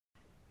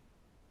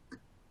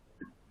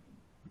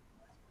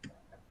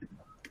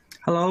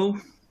Hello.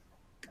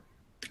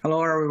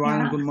 Hello, everyone.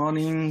 Yeah. Good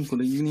morning,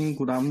 good evening,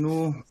 good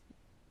afternoon,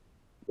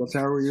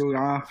 whatever you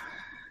are.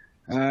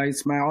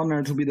 It's my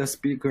honor to be the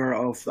speaker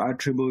of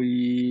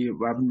IEEE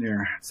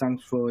webinar.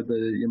 Thanks for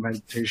the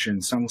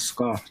invitation. Thanks,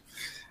 Scott.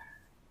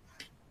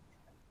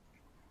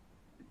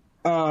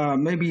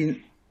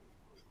 Maybe,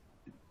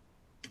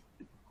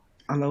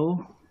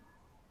 hello?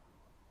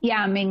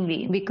 Yeah,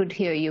 Mingli, we could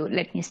hear you.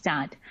 Let me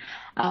start.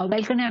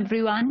 Welcome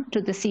everyone to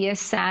the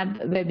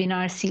CSAB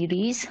webinar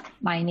series.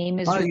 My name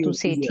is Ritu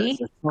Sethi.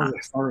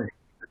 Yes, sorry.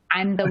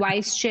 I'm the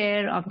Vice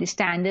Chair of the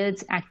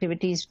Standards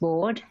Activities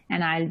Board,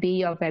 and I'll be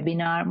your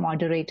webinar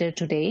moderator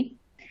today.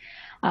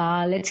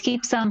 Let's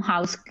keep some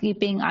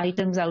housekeeping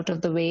items out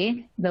of the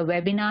way. The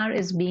webinar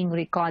is being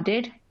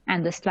recorded,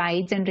 and the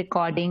slides and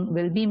recording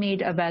will be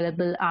made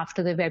available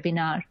after the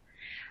webinar.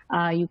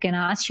 You can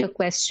ask your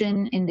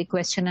question in the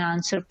question and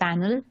answer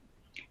panel.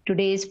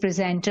 Today's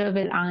presenter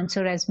will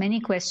answer as many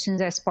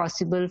questions as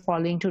possible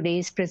following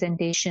today's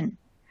presentation.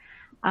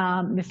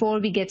 Before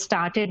we get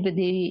started with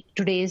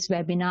today's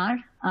webinar,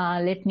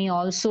 let me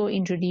also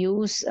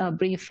introduce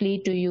briefly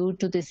to you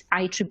to this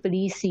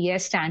IEEE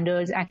CS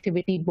Standards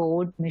Activity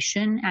Board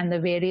mission and the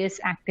various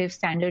active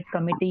standard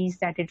committees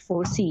that it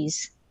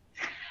foresees.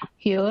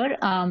 Here,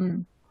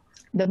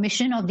 the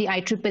mission of the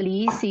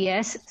IEEE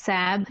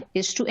CS-SAB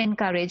is to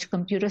encourage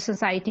computer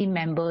society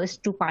members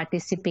to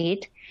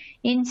participate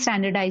in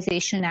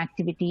standardization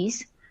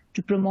activities,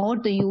 to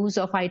promote the use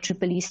of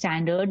IEEE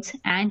standards,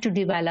 and to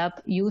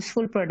develop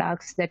useful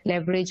products that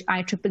leverage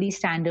IEEE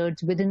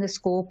standards within the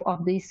scope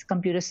of this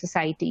computer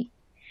society.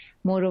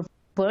 Moreover,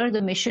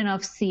 the mission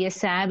of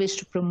CS-SAB is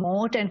to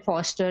promote and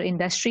foster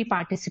industry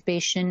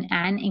participation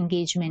and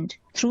engagement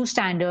through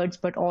standards,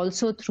 but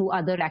also through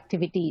other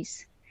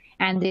activities.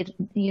 And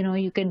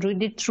you can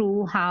read it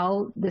through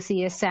how the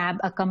CS-SAB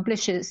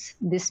accomplishes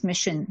this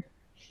mission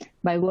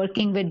by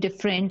working with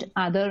different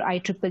other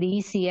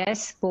IEEE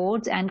CS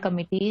boards and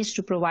committees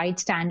to provide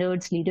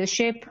standards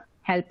leadership,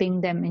 helping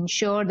them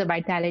ensure the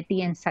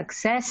vitality and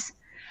success,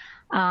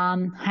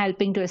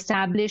 helping to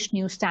establish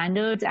new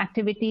standards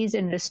activities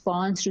in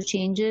response to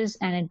changes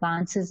and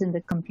advances in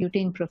the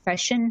computing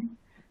profession,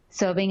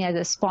 serving as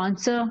a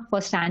sponsor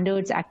for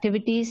standards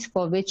activities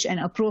for which an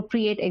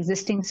appropriate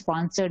existing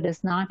sponsor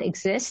does not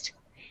exist,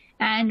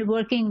 and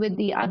working with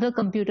the other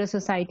computer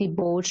society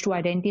boards to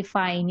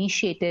identify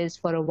initiatives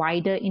for a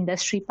wider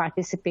industry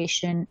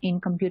participation in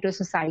computer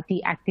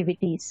society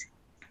activities.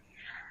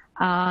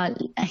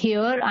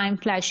 Here I'm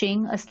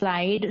flashing a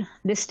slide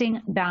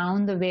listing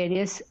down the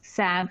various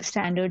SAB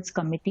standards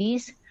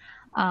committees.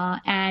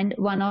 And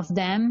one of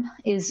them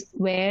is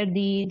where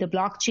the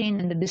blockchain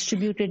and the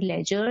distributed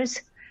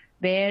ledgers,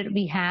 where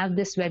we have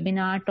this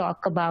webinar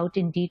talk about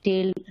in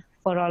detail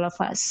for all of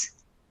us.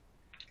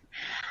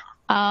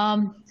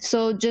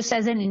 So just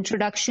as an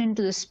introduction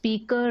to the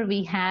speaker,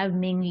 we have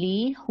Ming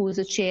Li, who is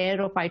the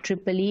chair of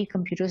IEEE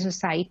Computer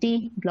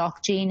Society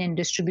Blockchain and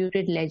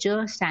Distributed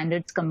Ledger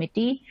Standards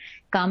Committee,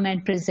 come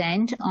and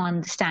present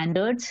on the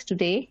standards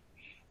today.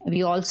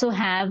 We also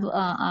have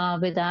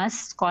with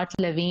us Scott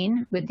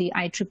Levine with the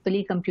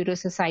IEEE Computer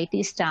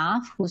Society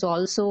staff, who's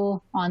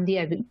also on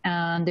the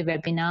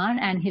webinar,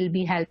 and he'll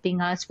be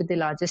helping us with the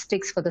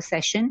logistics for the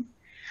session.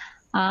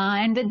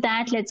 And with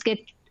that, let's get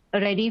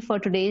ready for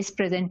today's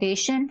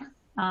presentation.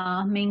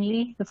 Ming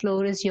Li, the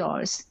floor is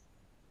yours.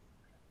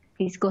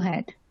 Please go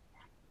ahead.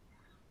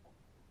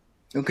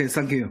 Okay,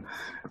 thank you.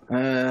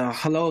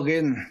 Hello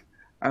again.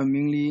 I'm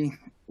Ming Li,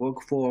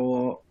 work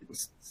for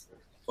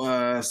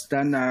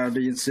Standard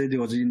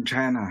Institute in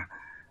China,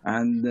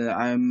 and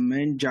my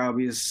main job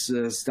is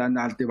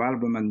standard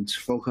development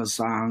focused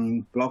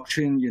on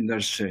blockchain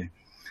industry.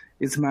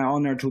 It's my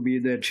honor to be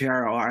the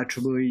chair of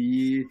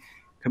IEEE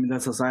Computer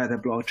Society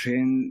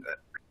Blockchain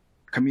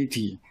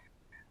Committee.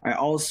 I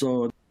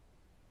also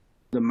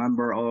the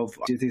member of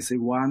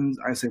GTC1,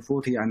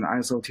 IC40, and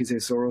ISO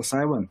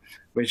TC07,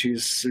 which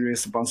is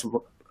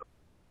responsible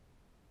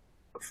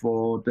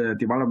for the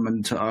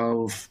development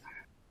of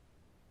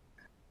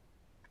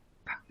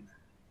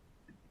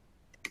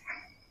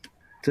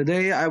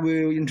Today, I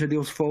will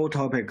introduce 4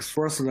 topics.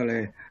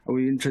 Firstly, I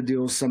will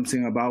introduce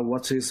something about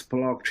what is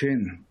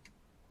blockchain.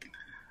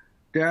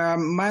 There are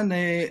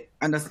many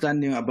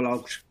understandings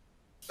about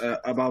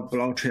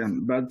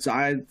blockchain, but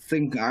I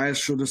think I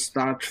should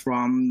start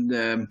from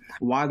the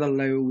wider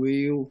level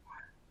view,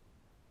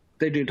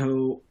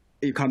 digital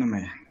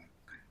economy.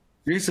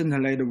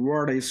 Recently, the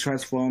world is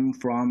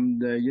transformed from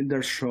the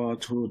industrial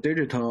to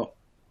digital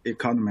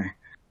economy,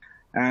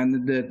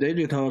 and the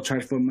digital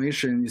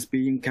transformation is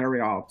being carried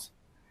out.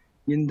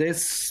 In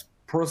these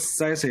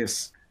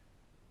processes,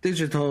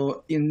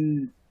 digital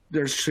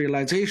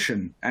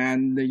industrialization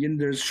and the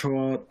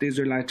industrial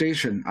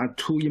digitalization are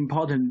 2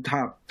 important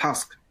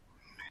tasks.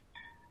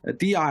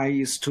 DI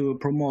is to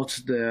promote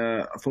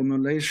the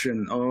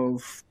formulation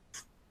of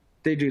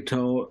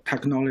digital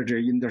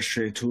technology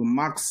industry to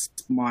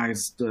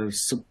maximize the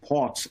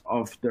support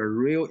of the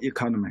real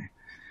economy.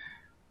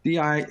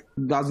 DI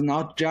does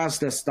not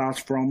just start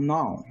from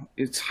now.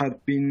 It has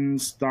been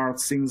started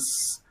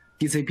since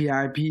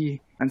TCP/IP,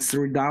 and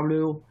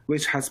 3W,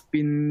 which has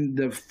been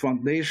the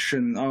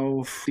foundation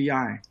of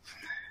DI.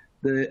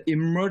 The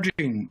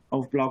emerging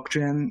of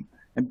blockchain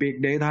and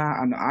big data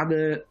and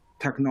other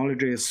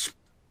technologies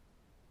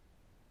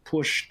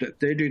pushed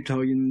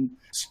digital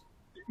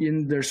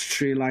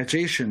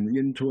industrialization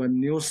into a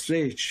new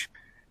stage.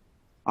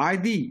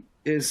 ID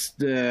is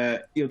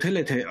the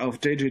utility of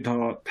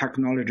digital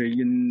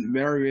technology in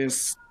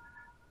various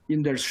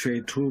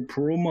industries to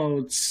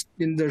promote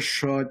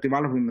industrial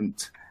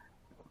development,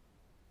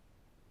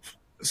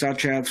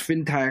 such as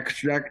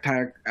fintech,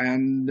 regtech,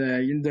 and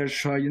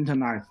industrial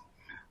internet,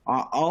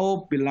 are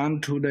all belong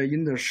to the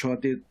industrial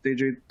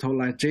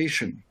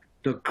digitalization.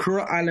 The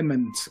core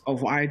element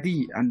of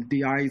ID and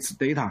DI is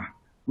data,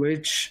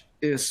 which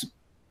is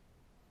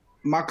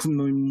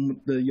maximum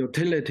the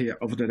utility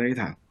of the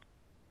data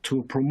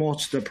to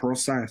promote the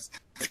process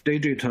of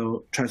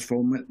digital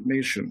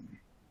transformation.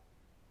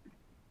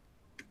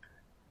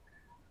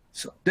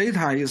 So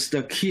data is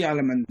the key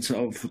element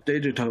of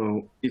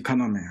digital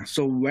economy.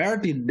 So where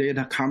did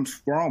data come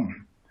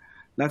from?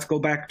 Let's go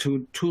back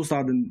to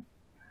 2000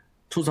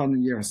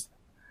 years.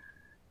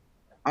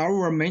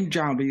 Our main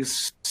job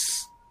is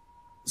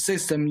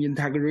system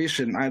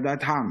integration at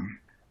that time.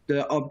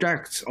 The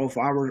object of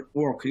our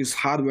work is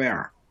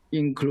hardware,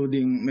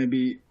 including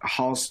maybe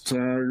host,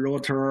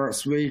 router,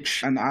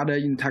 switch, and other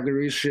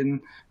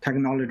integration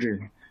technology.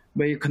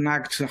 We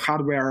connect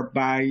hardware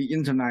by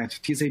internet,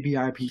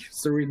 TCP/IP,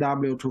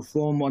 3W to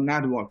form a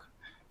network.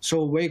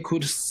 So we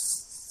could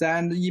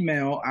send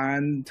email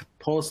and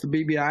post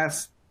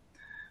BBS.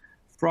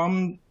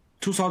 From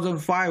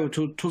 2005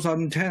 to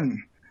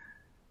 2010,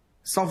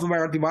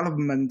 software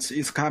development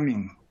is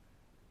coming,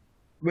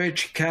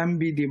 which can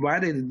be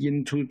divided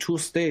into two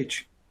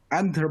stages: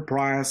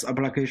 enterprise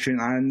application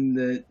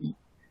and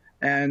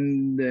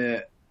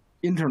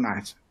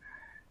internet.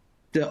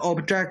 The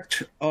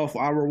object of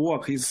our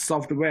work is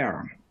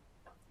software.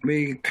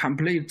 We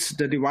complete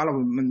the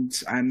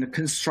development and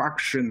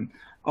construction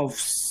of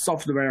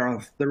software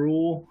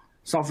through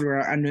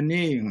software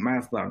engineering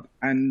method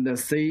and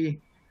C,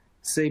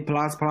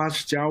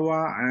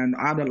 Java, and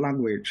other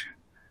language.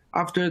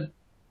 After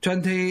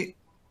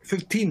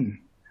 2015,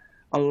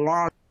 a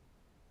large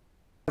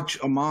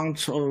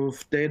amount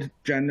of data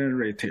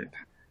generated.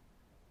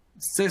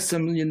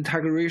 System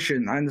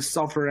integration and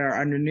software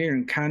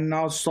engineering can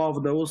now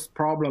solve those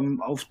problems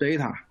of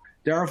data.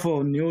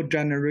 Therefore, new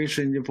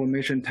generation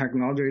information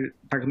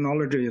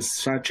technologies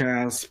such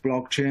as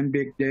blockchain,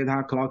 big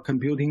data, cloud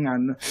computing,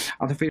 and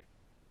artificial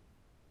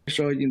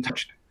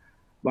intelligence,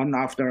 one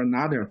after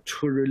another,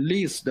 to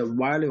release the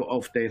value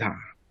of data.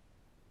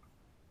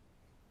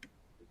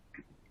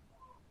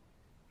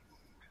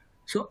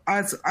 So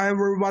as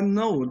everyone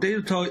knows,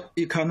 digital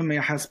economy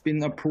has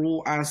been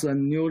approved as a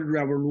new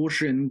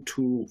revolution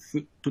to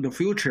the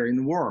future in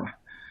the world.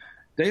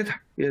 Data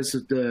is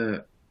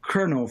the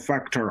kernel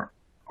factor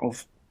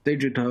of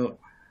digital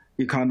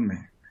economy,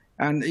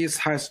 and it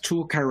has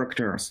two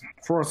characters.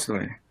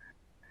 Firstly,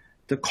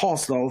 the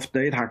cost of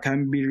data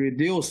can be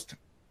reduced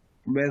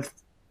with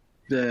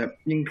the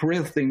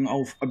increasing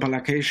of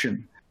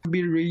application,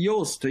 be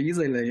reused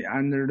easily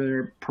under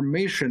the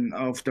permission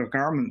of the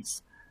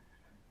governments.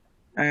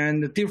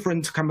 And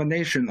different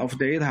combination of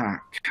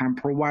data can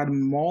provide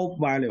more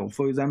value.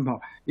 For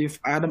example, if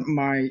I add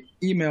my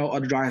email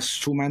address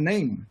to my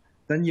name,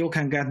 then you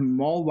can get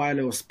more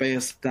value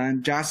space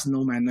than just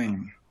know my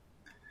name.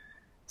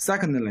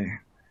 Secondly,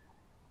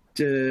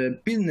 the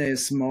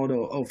business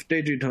model of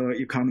digital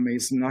economy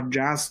is not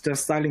just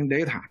selling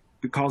data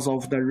because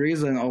of the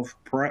reason of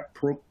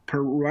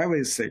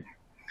privacy.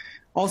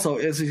 Also,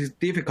 it is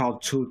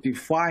difficult to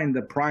define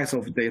the price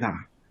of data.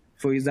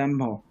 For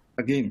example,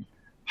 again,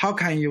 how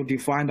can you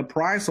define the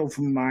price of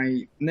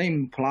my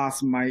name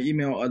plus my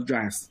email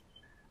address?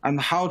 And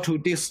how to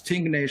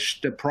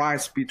distinguish the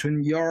price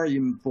between your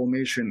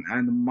information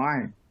and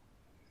mine?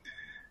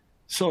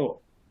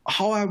 So,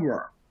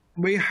 however,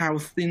 we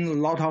have seen a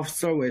lot of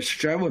service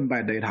driven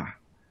by data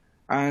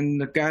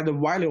and get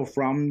value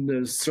from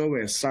the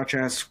service, such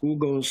as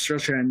Google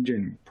search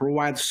engine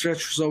provides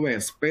search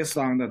service based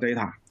on the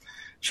data.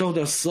 So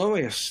the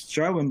service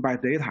driven by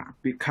data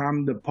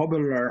become the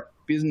popular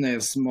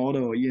business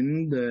model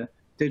in the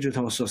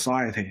digital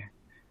society.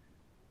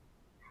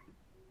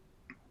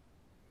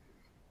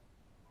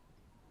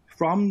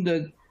 From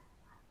the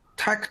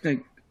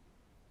technical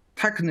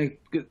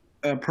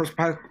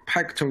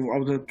perspective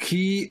of the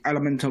key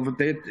element of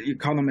data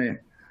economy,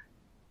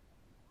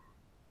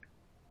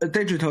 the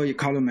digital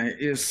economy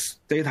is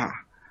data,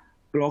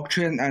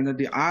 blockchain, and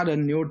the other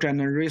new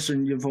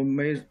generation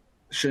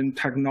information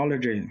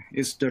technology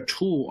is the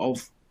tool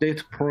of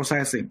data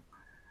processing.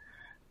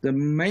 The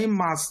main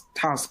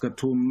task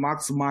to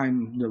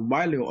maximize the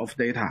value of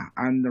data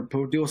and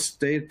produce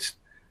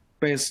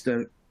data-based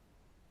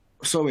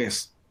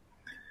service.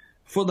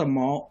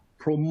 Furthermore,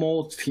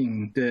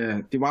 promoting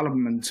the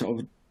development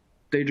of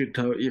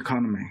digital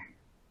economy.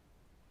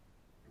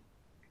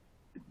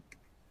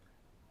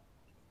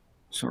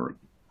 Sorry.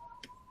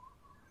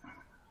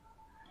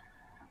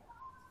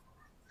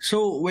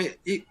 So what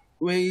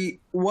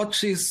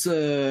is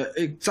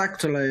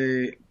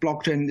exactly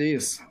blockchain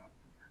is?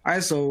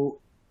 ISO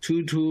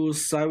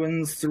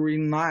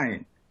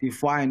 22739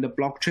 defined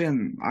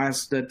blockchain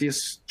as the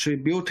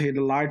distributed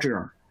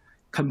ledger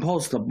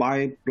composed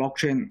by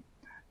blockchain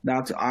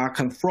that are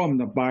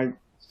confirmed by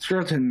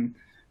certain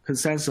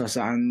consensus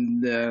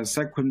and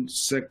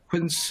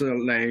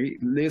sequentially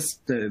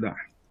listed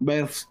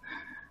with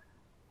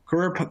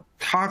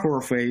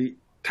cryptography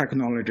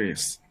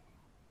technologies.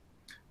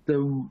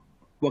 The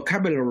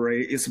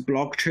vocabulary is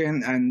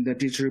blockchain and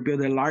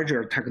distributed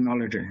ledger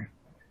technology.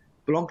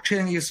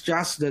 Blockchain is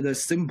just the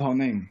simple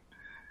name.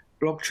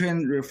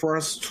 Blockchain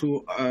refers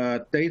to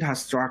a data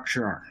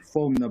structure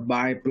formed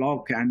by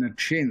blocks and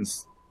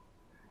chains.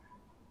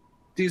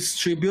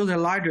 Distributed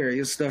ledger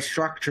is the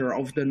structure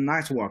of the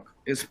network.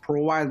 It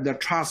provides the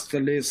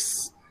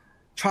trustless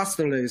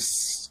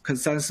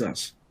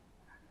consensus.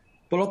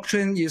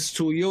 Blockchain is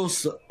to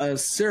use a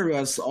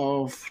series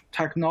of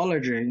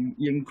technology,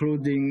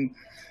 including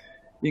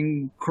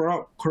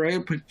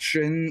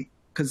encryption,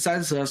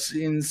 consensus,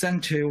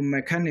 incentive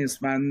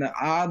mechanism, and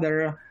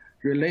other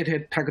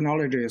related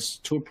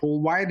technologies to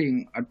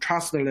providing a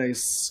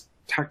trustless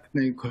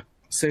technical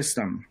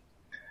system.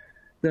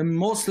 The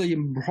most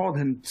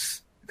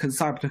important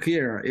concept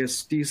here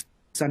is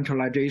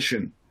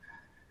decentralization.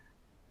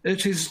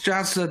 It is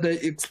just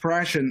the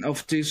expression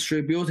of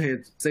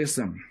distributed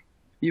system.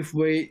 If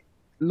we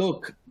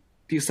look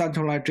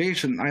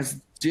decentralization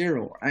as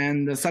 0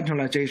 and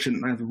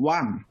centralization as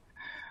 1,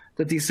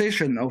 the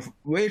decision of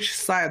which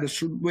side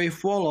should we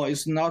follow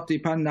is not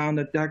dependent on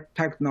the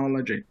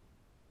technology.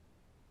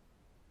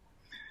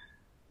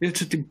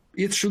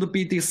 It should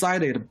be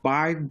decided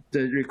by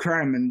the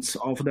requirements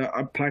of the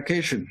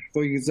application.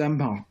 For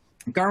example,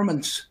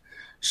 governments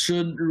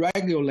should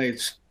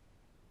regulate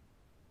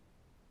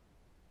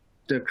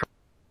the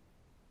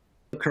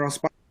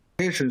correspondence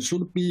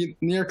should be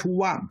near to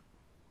 1,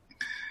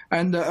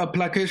 and the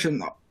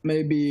application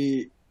may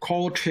be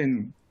cold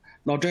chain,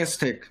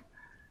 logistic,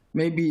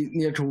 may be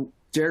near to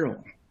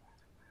 0.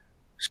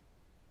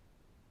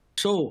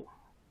 So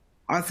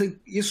I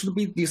think it should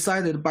be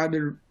decided by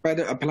the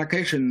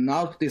application,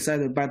 not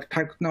decided by the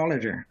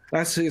technology.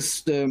 That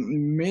is the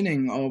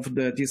meaning of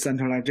the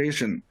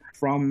decentralization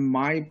from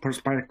my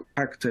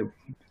perspective.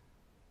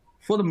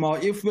 Furthermore,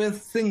 if we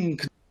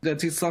think the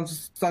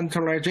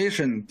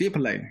decentralization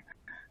deeply,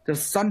 the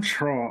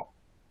central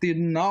did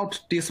not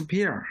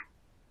disappear.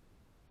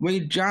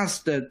 We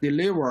just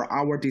deliver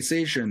our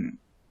decision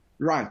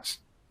right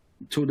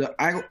to the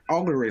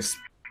algorithm.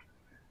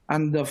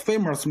 And the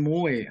famous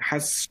movie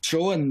has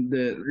shown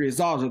the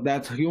result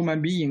that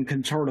human being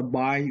controlled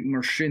by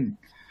machine.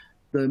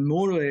 The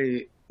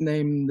movie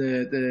named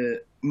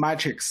the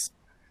Matrix.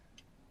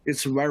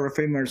 It's a very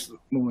famous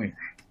movie.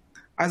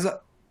 As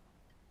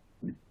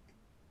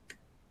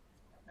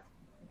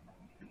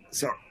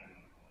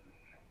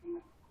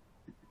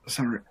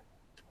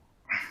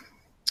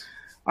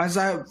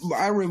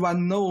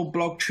everyone knows,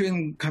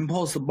 blockchain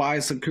composed by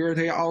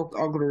security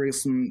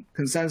algorithm,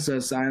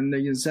 consensus, and the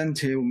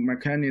incentive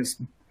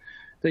mechanism.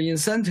 The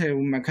incentive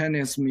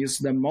mechanism is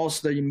the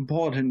most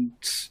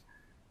important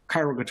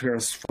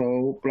characters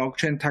for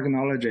blockchain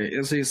technology.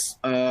 It is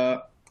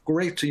a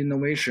great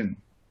innovation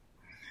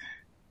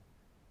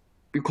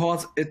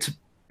because it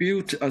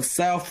built a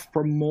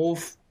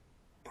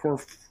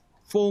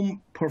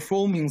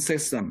self-performing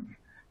system.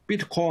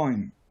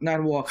 Bitcoin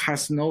network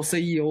has no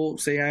CEO,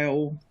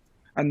 CIO,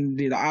 and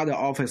the other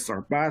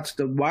officer, but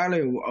the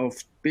value of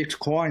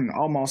Bitcoin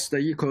almost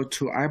equal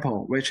to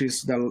Apple, which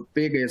is the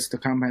biggest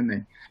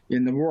company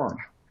in the world.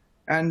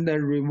 And the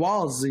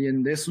rewards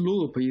in this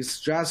loop is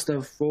just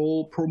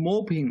for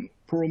promoting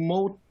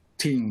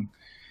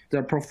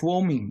the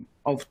performing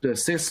of the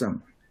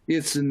system.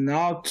 It's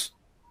not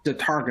the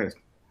target.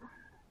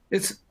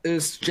 It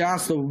is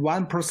just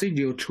one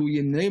procedure to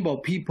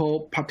enable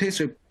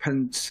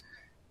participants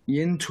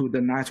into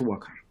the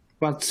network,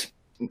 but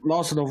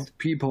lots of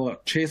people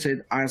chase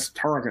it as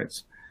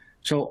targets.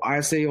 So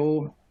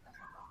ICO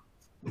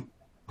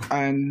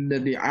and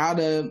the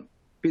other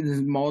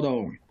business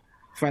model,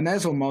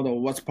 financial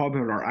model was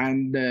popular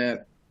and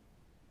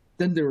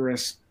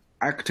dangerous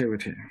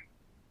activity.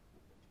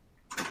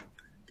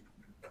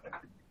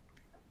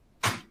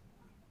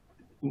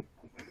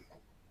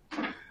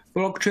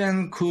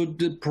 Blockchain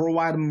could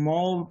provide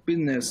more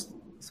business.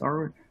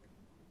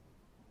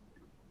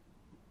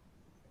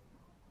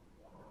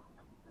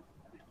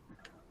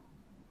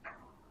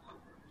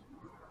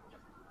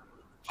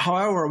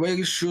 However,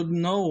 we should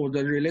know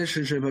the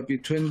relationship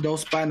between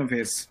those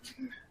benefits.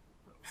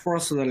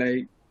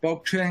 Firstly,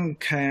 blockchain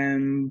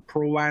can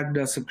provide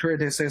the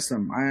security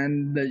system,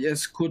 and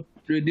it could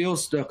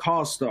reduce the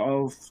cost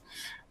of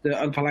the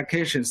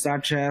application,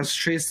 such as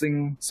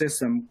tracing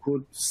system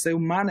could save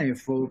money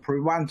for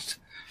prevent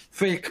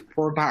fake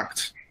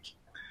products.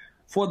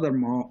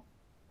 Furthermore,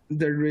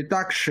 the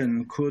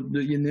reduction could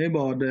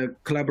enable the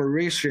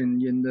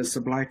collaboration in the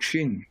supply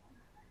chain.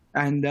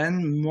 And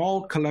then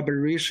more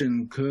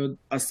collaboration could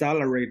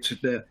accelerate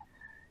the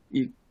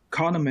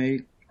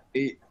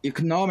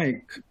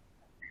economic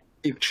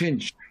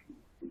exchange.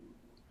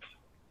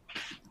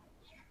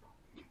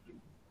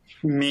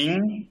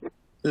 Ming,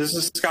 this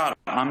is Scott.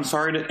 I'm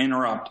sorry to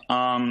interrupt.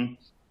 I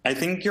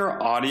think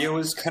your audio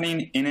is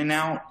cutting in and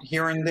out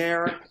here and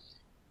there.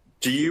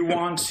 Do you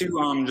want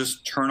to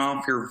just turn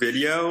off your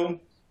video?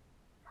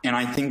 And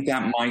I think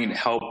that might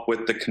help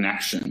with the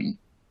connection.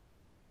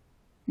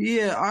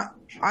 Yeah,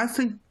 I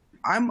think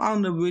I'm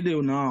on the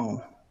video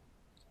now.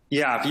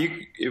 Yeah, do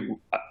you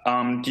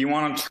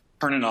want to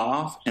turn it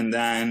off, and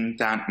then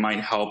that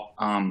might help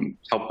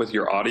with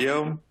your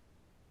audio?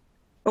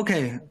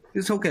 Okay,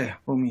 it's okay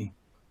for me.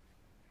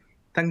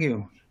 Thank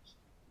you.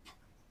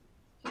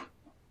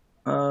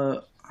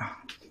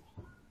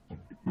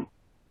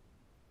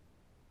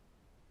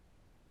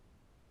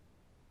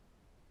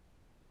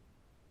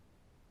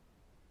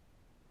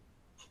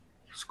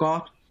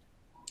 Scott?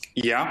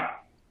 Yeah.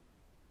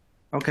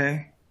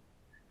 Okay.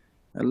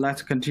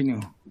 Let's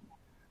continue.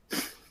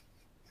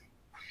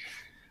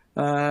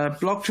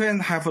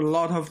 Blockchain have a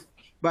lot of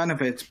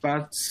benefits,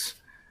 but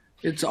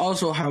it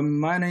also have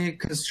many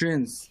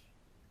constraints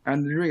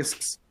and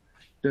risks.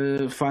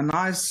 The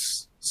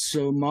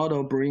financial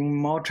model bring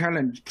more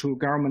challenge to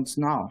governments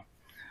now.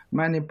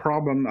 Many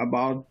problems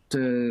about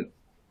AML,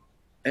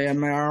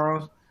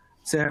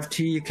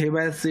 CFT,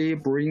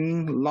 KYC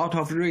bring a lot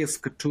of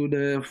risk to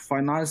the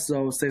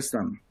financial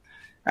system.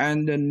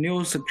 And the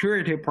new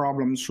security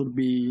problems should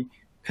be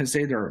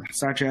considered,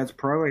 such as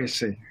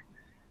privacy,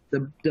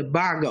 the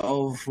bug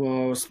of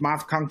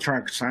smart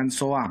contracts, and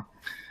so on.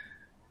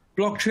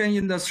 Blockchain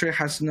industry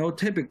has no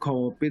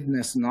typical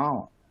business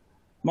now.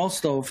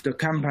 Most of the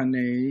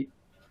company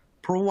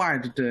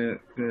provide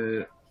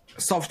the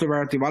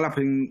software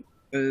developing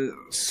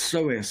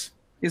service.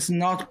 It's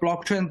not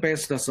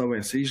blockchain-based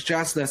service. It's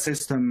just a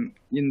system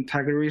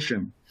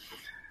integration.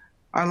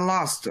 At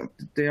last,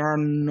 there are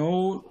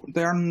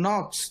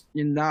not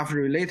enough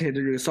related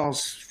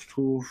resources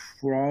to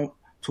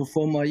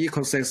form an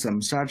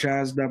ecosystem, such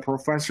as the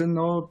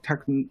professional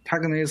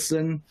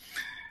technician,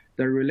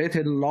 the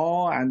related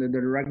law, and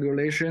the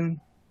regulation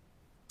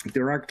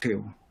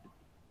directive.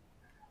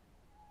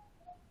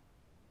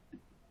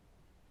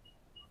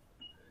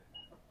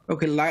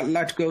 Okay,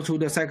 let's go to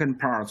the second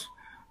part.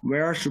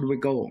 Where should we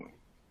go?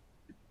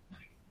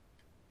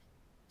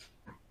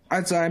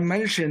 As I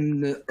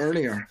mentioned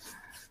earlier,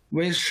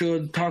 we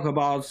should talk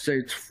about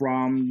it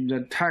from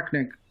the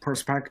technical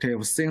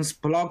perspective, since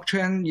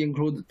blockchain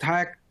includes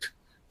tech,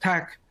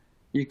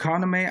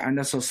 economy,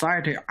 and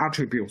society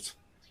attributes.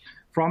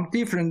 From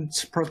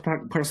different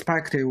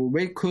perspectives,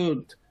 we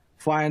could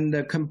find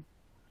a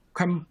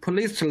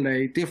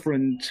completely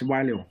different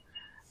value.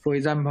 For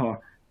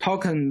example,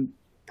 token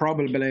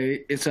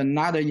probably is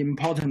another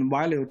important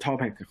value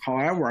topic.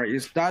 However,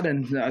 it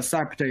doesn't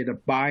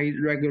accepted by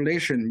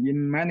regulation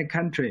in many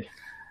countries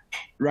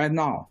right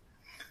now.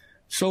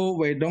 So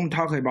we don't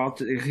talk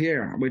about it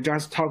here. We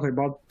just talk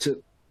about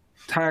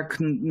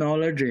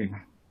technology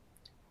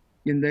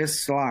in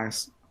this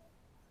slides.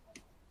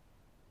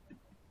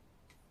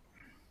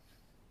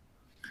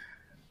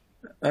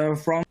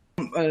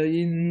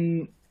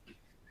 In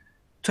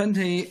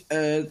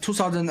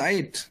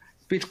 2008,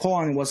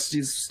 Bitcoin was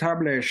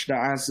established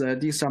as a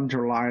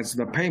decentralized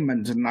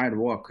payment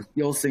network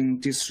using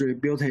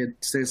distributed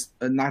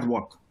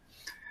network.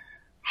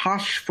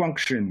 Hash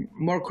function,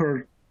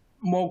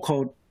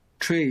 Merkle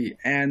tree,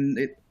 and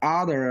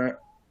other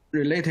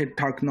related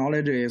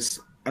technologies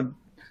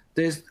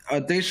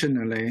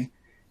additionally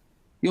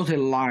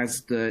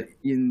utilize the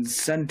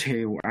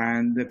incentive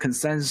and the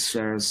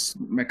consensus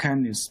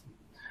mechanism.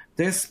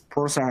 This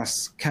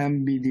process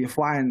can be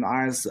defined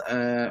as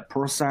a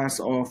process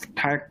of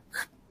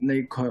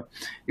technical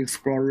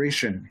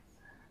exploration.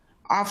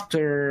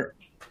 After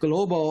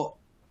global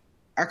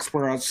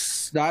experts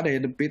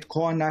studied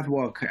Bitcoin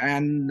network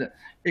and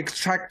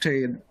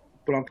extracted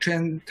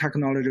blockchain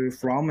technology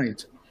from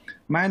it,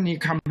 many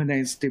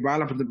companies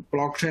developed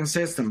blockchain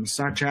systems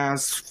such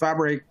as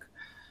Fabric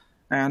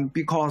and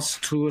because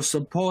to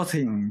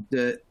supporting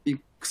the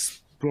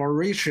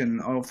exploration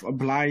of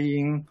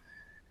applying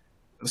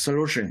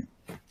solution.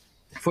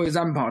 For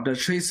example, the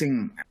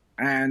tracing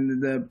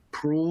and the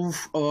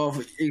proof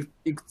of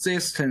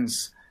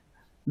existence.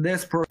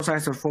 This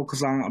process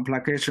focuses on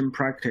application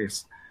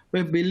practice.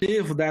 We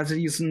believe that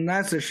it is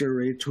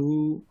necessary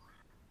to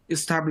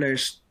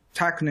establish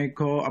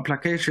technical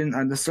application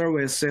and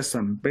service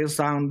system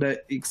based on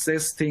the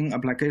existing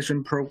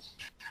application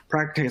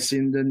practice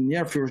in the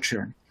near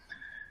future.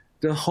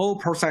 The whole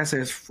process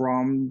is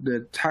from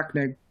the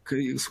technical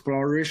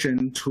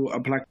exploration to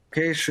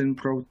application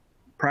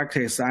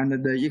practice, and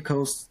the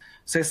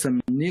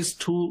ecosystem needs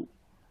to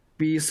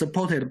be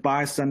supported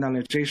by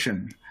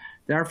standardization.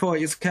 Therefore,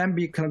 it can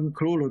be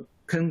concluded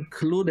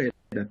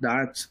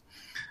that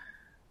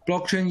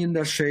blockchain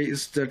industry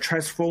is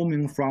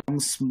transforming from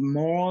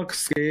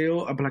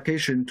small-scale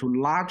application to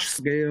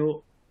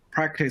large-scale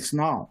practice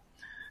now.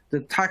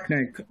 The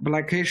technical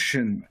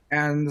application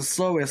and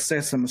service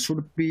system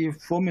should be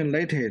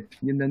formulated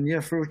in the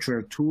near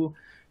future to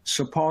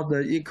support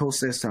the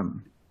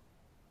ecosystem.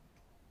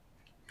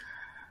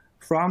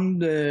 From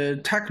the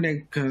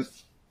technical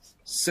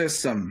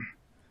system,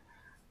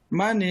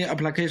 many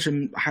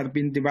applications have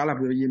been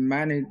developed in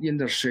many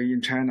industries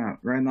in China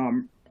right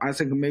now. I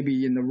think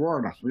maybe in the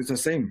world it's the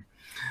same.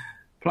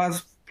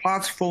 Plus,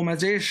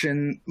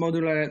 platformization,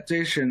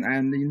 modularization,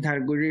 and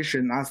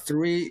integration are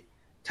three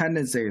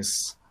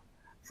tendencies.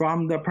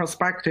 From the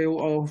perspective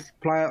of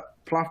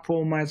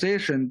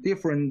platformization,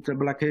 different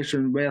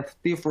applications with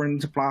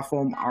different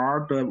platforms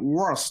are the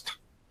worst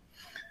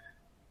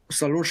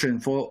solution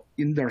for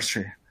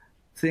industry.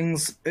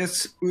 Since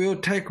it will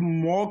take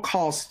more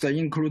cost,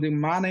 including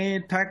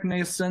money,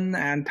 technician,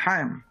 and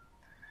time.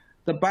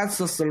 The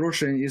best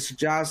solution is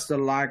just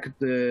like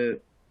the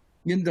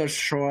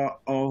industry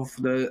of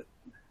the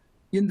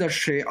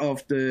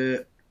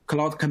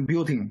cloud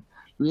computing.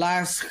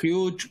 Less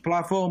huge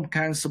platform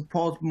can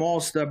support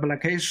most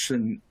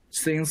applications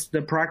since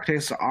the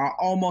practice are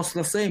almost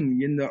the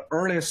same in the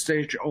early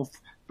stage of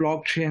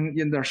blockchain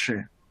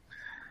industry.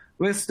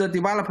 With the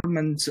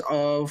development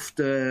of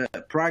the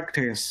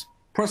practice,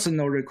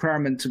 personal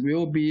requirements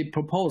will be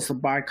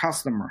proposed by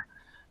customer.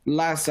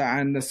 Less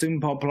and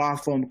simple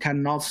platform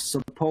cannot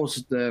support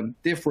the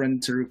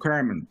different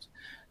requirements,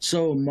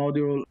 so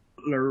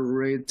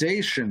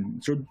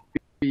modularization should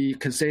be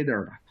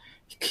considered.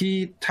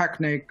 Key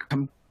technical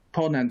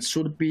components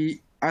should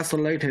be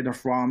isolated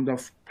from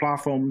the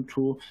platform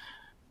to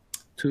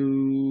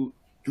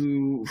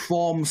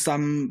form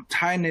some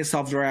tiny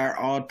software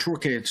or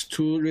toolkit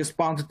to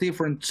respond to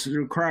different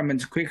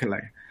requirements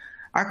quickly.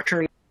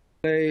 Actually,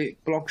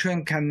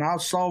 blockchain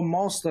cannot solve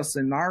most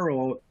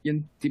scenarios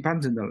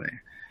independently.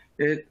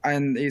 It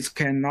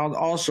cannot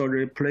also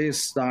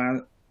replace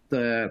the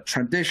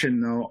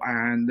traditional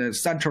and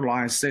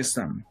centralized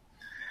system.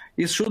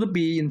 It should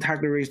be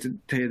integrated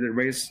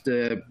with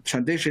the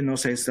traditional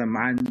system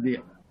and the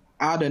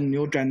other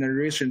new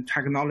generation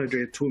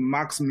technology to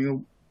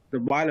maximize the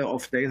value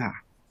of data.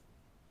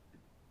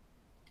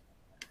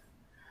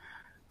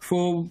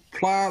 For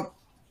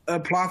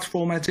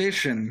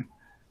platformization,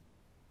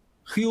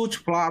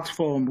 huge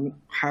platforms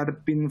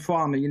had been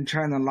found in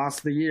China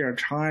last year.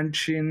 Chang'an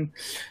chain,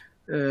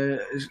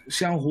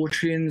 Xianghu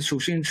chain,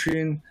 Shuxin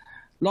chain.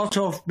 Lots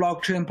of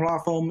blockchain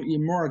platforms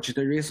emerged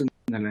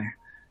recently.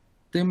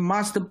 They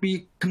must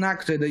be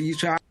connected to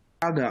each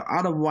other,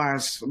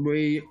 otherwise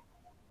we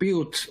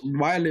built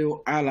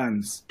value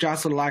islands,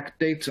 just like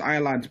data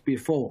island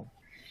before.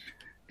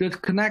 The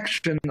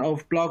connection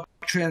of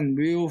blockchain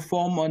will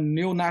form a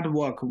new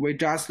network. We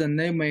just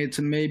name it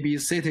maybe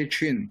city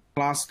chain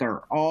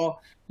cluster or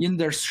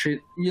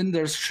industry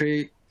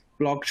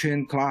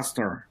blockchain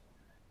cluster.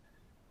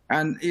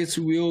 And it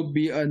will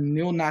be a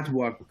new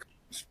network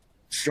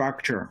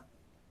structure.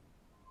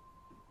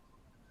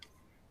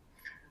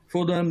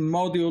 For the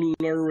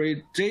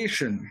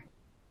modularization,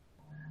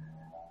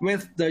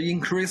 with the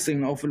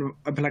increasing of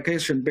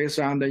application based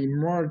on the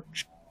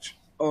emerge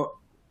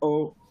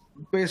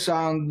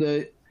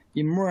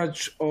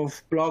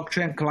of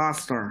blockchain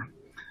cluster,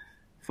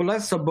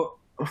 flexible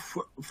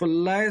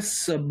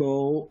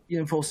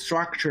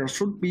infrastructure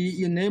should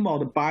be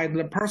enabled by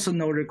the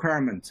personal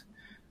requirement,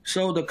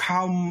 so the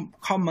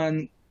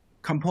common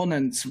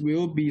components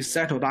will be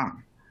settled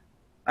down,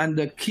 and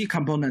the key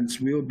components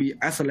will be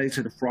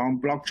isolated from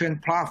blockchain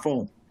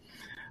platform,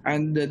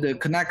 and the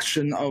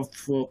connection of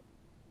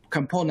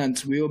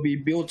components will be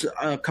built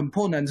a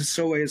component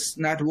service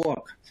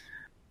network,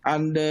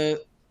 and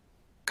the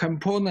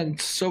component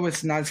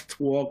service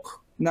network,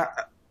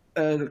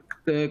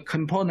 the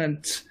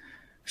component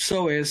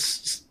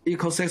service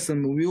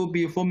ecosystem will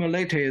be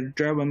formulated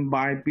driven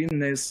by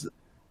business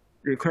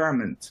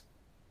requirements.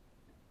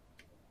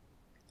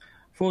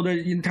 For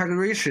the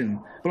integration,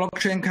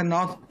 blockchain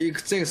cannot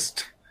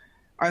exist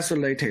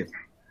isolated.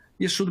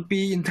 It should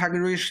be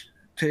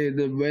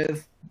integrated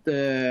with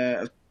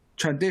the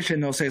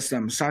traditional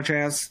systems such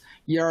as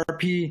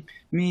ERP,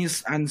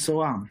 MIS, and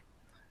so on.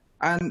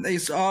 And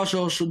it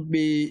also should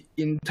be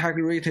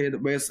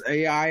integrated with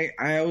AI,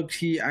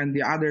 IoT, and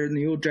the other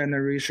new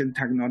generation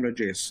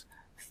technologies.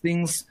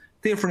 Since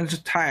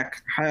different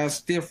tech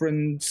has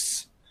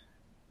different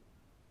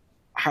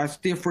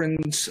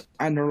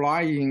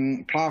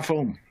underlying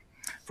platform.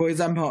 For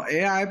example,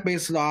 AI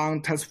based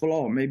on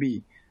TensorFlow,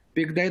 maybe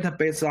big data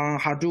based on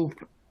Hadoop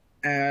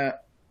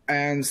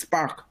and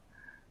Spark,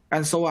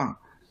 and so on.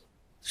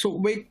 So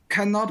we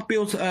cannot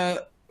build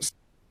a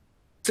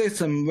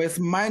system with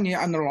many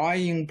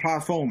underlying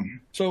platforms.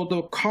 So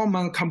the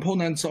common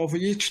components of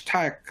each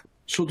tech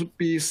should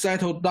be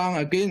settled down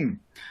again,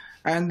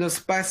 and the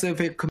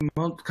specific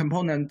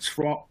components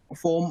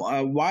form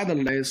a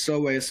widely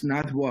service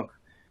network.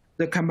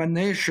 The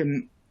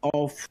combination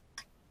of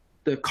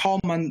the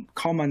common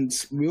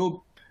components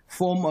will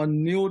form a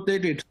new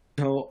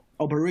digital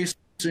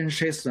operation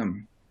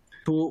system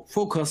to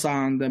focus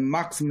on the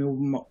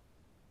maximum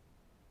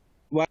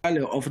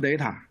value of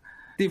data,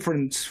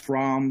 different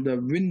from the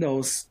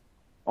Windows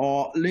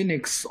or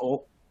Linux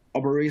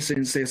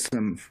operation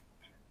system,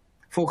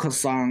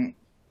 focus on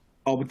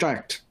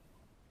object.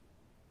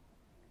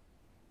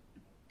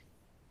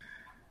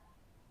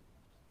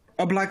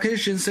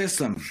 Application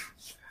system.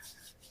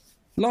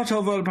 Lot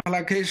of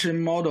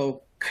application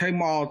model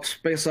came out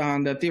based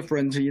on the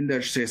different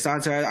industries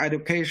such as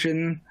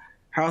education,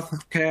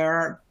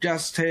 healthcare,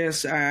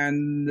 justice,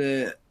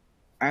 and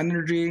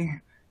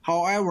energy.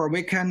 However,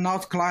 we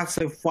cannot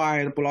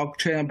classify the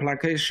blockchain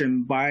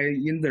application by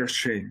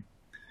industry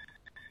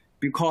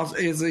because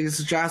it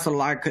is just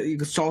like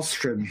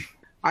exhaustion.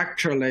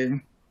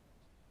 Actually,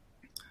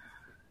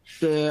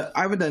 the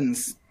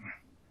evidence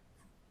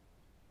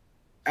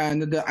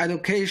and the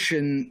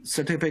education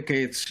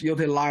certificates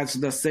utilize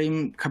the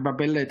same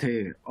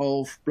capability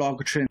of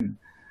blockchain,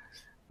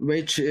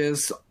 which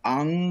is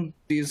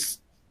undistorting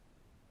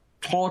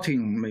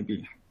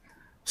maybe.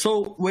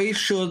 So we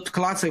should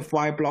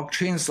classify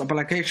blockchain's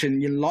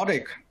application in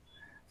logic.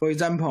 For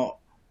example,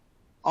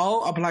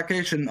 all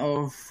application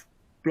of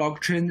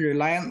blockchain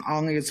rely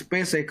on its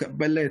basic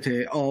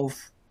ability of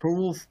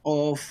proof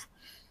of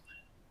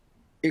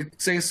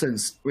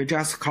existence. We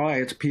just call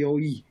it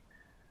POE.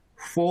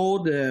 For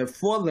the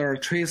further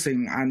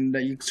tracing and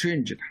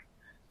exchange,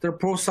 the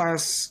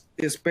process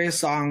is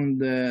based on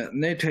the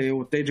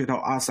native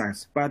digital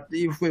assets. But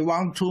if we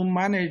want to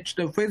manage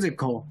the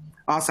physical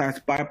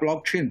assets by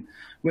blockchain,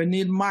 we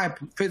need map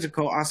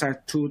physical assets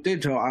to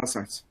digital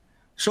assets.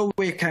 So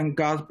we can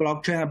get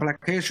blockchain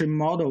application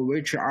model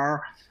which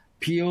are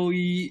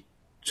POE,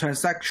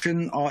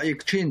 transaction or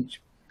exchange,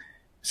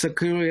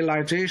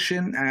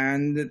 securitization,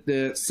 and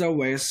the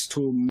service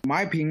to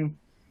mapping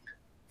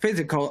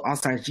physical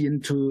assets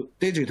into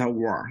digital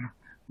world.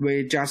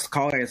 We just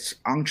call it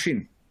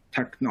on-chain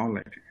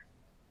technology.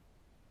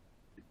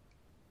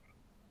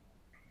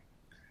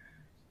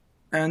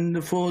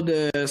 And for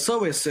the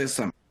service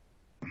system,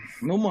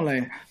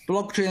 normally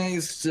blockchain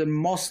is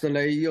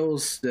mostly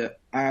used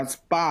as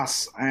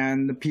BaaS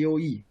and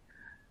POE.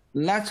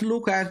 Let's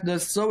look at the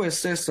service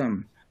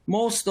system.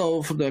 Most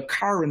of the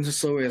current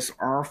services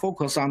are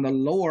focused on the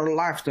lower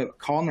left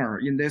corner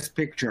in this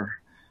picture.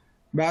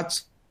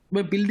 But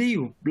we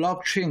believe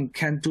blockchain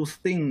can do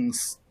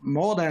things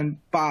more than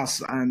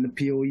BaaS and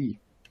POE.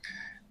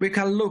 We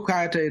can look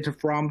at it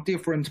from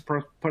different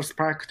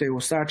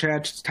perspectives, such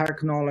as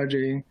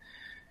technology,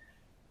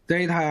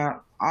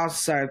 data,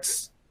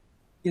 assets,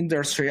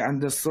 industry,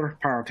 and third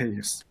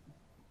parties.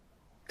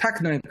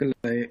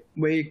 Technically,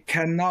 we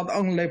can not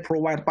only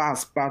provide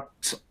BaaS, but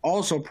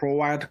also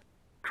provide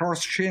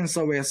cross-chain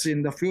service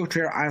in the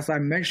future, as I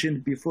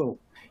mentioned before.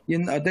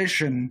 In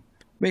addition,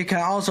 we can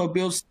also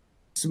build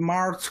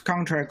smart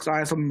contracts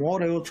as a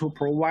model to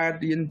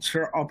provide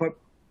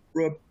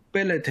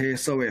interoperability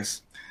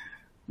service.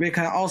 We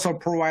can also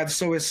provide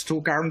service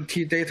to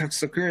guarantee data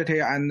security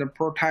and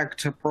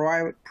protect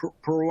privacy.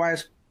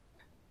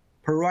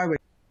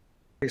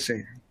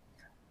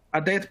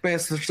 A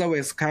database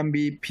service can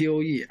be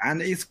POE,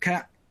 and it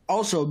can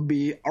also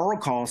be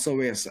Oracle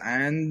service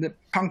and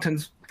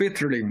content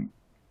filtering.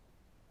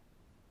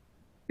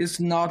 It's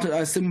not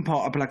a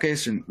simple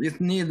application. It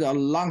needs a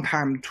long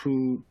time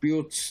to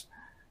build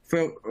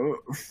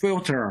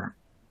filter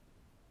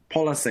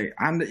policy,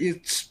 and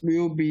it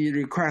will be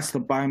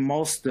requested by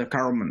most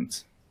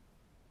governments.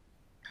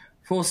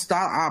 For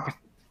startup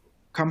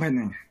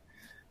companies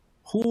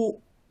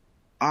who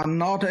are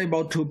not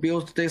able to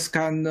build this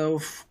kind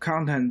of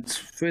content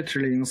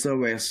filtering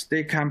service,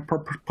 they can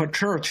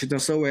purchase the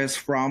service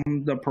from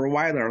the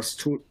providers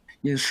to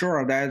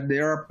ensure that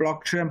their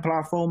blockchain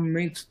platform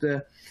meets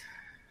the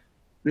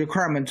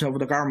requirements of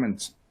the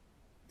government.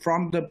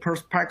 From the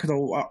perspective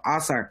of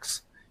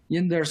assets,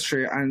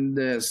 industry, and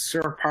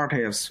third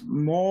parties,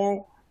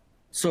 more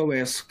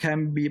service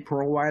can be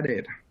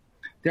provided.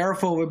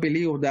 Therefore, we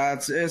believe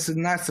that it's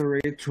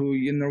necessary to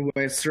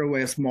innovate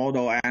service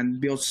model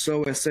and build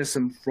service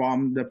system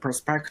from the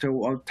perspective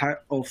of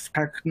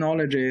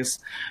technologies,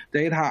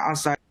 data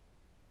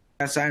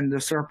assets, and the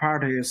third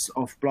parties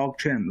of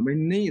blockchain. We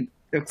need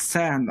to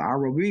extend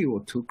our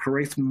view to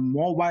create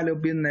more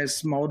valuable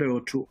business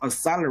model to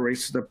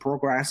accelerate the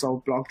progress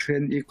of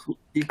blockchain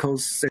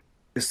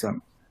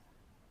ecosystem.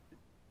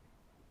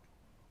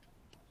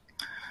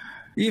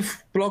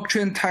 If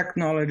blockchain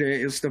technology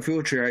is the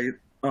future,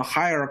 a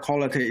higher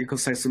quality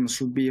ecosystem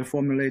should be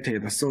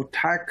formulated. So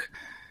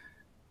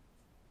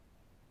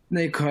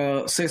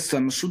technical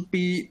system should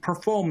be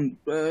perfected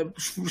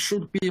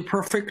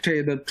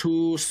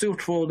to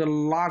suit for the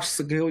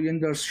large-scale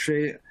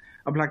industry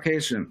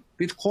application.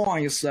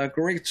 Bitcoin is a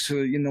great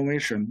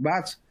innovation,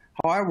 but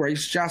however,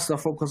 it's just a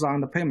focus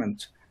on the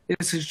payment.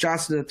 It is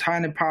just a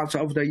tiny part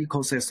of the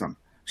ecosystem.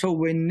 So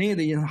we need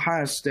to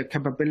enhance the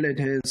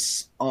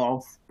capabilities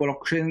of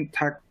blockchain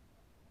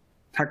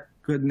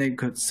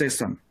technical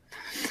system.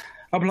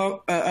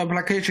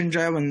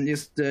 Application-driven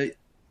is the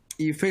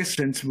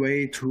efficient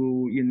way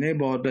to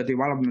enable the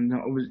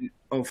development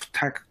of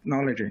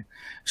technology.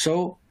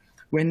 So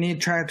we need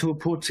to try to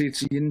put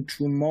it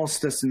into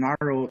most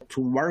scenario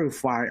to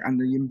verify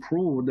and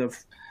improve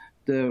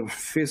the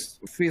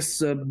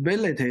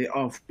feasibility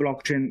of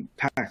blockchain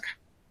tech.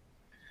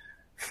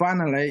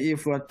 Finally,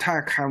 if a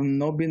tag have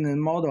no business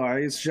model,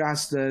 it's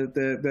just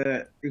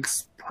the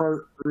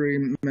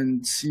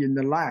experiment in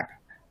the lab.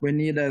 We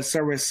need a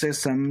service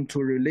system to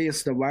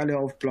release the value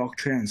of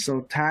blockchain.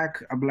 So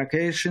tag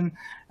application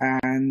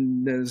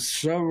and the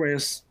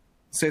service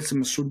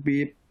system should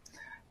be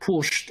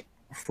pushed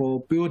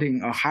for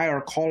building a higher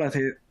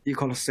quality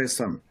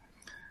ecosystem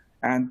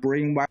and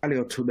bring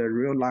value to the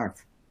real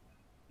life.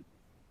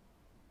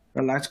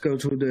 Let's go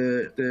to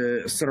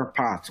the third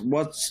part.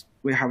 What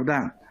we have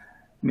done.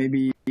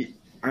 Maybe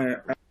I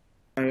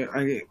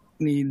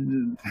need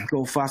to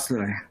go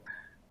faster.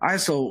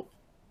 ISO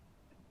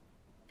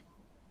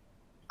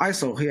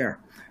here.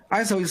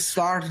 ISO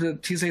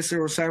started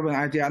TC07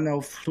 at the end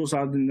of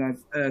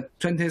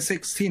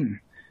 2016.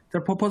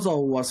 The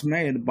proposal was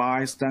made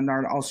by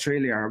Standard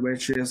Australia,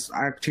 which is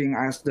acting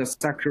as the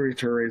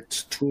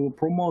secretariat to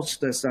promote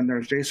the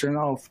standardization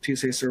of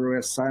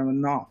TC07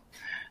 now.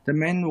 The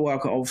main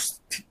work of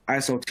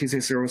ISO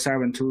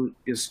TC07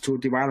 is to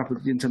develop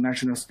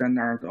international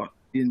standard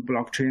in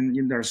blockchain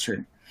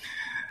industry.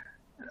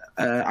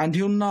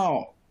 Until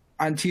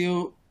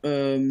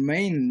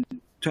May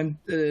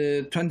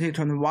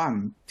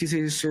 2021,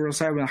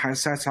 TC07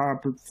 has set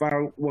up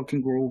 5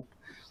 working groups,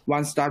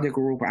 1 study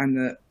group,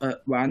 and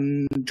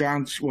 1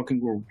 joint working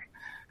group,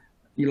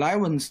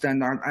 11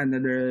 standard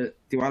under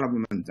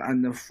development,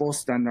 and 4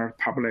 standard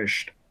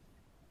published.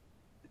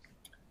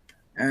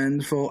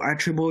 And for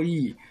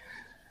IEEE,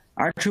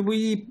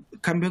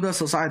 Computer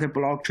Society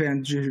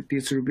Blockchain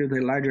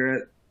Distributed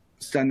Ledger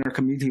Standard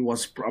Committee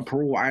was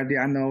approved at the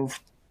end of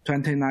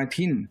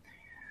 2019.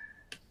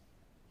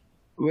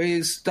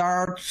 We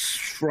start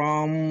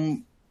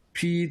from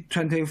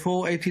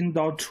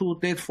P2418.2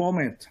 date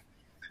format.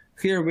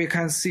 Here we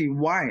can see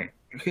why.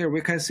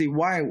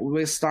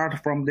 We start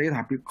from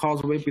data,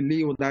 because we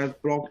believe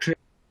that blockchain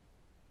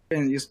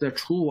is the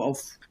tool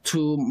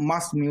to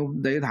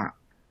maximum data.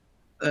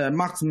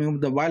 Maximum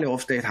the value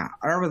of data.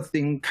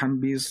 Everything can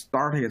be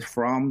started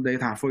from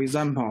data. For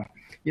example,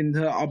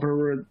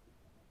 interoperability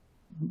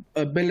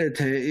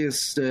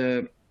is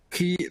the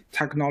key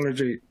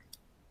technology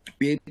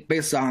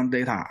based on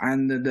data,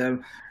 and the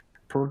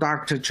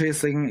product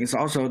tracing is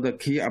also the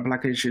key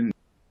application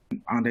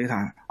on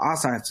data.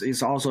 Assets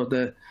is also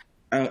the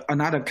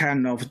another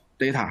kind of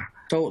data.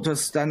 So the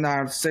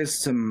standard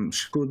system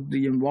could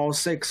involve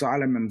 6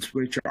 elements,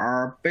 which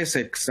are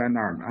basic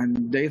standard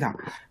and data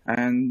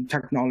and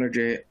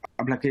technology,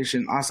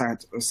 application,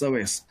 asset,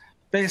 service.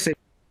 Basic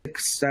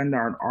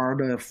standard are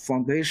the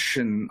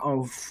foundation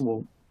of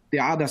the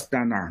other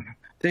standard.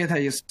 Data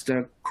is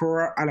the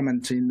core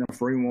element in the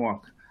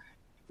framework.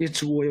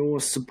 It will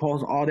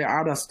support all the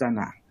other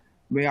standards.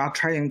 We are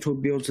trying to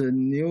build a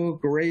new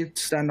great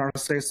standard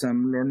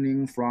system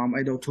learning from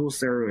 802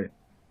 series.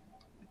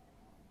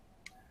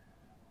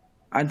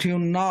 Until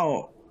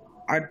now,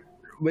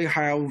 we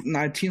have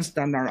 19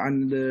 standards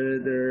under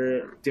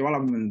the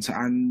development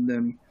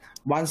and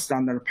 1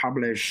 standard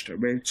published,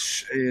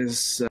 which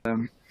is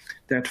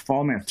that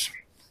format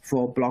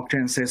for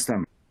blockchain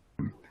system.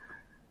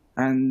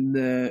 And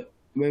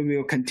we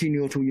will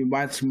continue to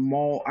invite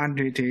more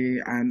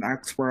entities and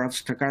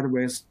experts together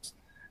with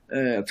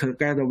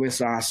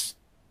us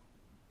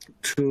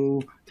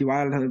to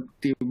develop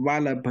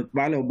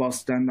valuable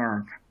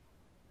standard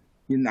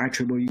in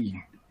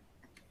IEEE.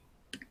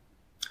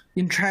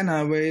 In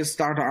China, we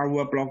start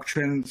our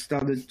blockchain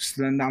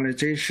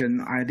standardization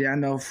at the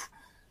end of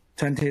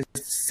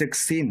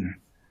 2016.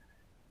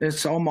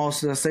 It's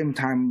almost the same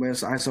time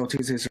with ISO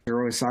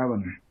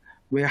TC07.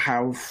 We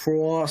have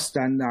 4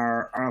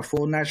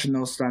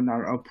 national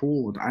standards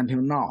approved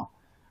until now.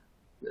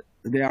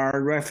 They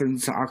are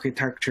reference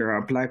architecture,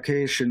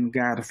 application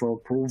guide for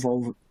proof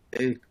of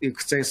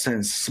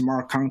existence,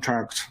 smart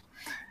contracts,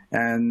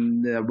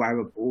 and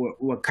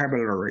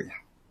vocabulary.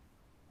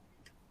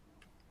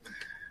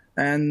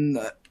 And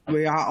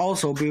we are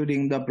also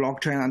building the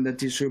blockchain and the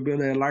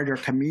distributed ledger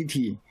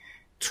committee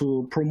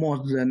to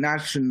promote the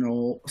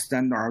national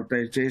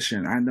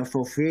standardization and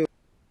fulfill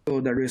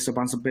the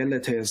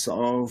responsibilities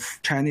of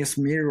Chinese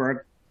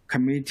Mirror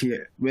Committee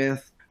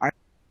with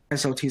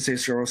ISO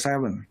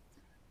TC07.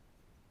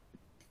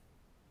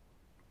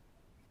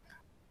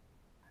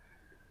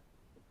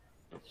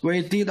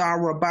 We did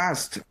our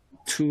best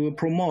to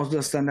promote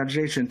the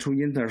standardization to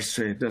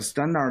industry. The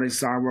standard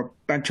is our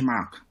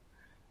benchmark.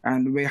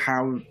 And we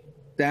have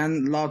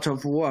done a lot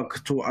of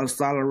work to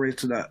accelerate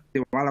the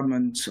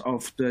development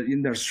of the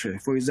industry.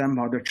 For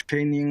example, the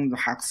training, the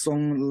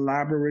hackathon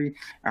library,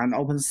 and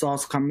open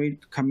source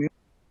community,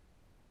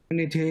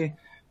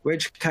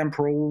 which can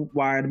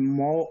provide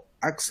more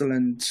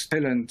excellent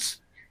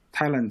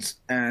talents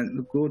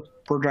and good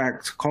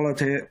project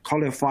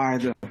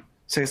qualified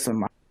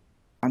system,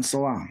 and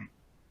so on.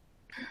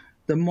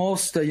 The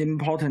most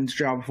important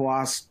job for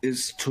us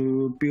is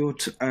to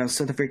build a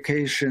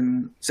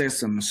certification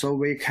system so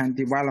we can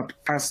develop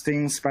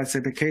testing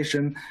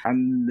specification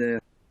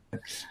and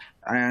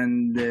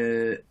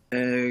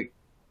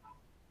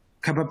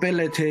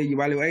capability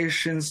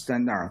evaluation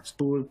standards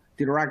to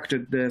direct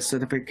the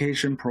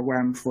certification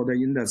program for the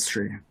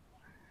industry.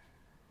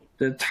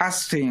 The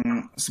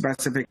testing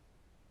specification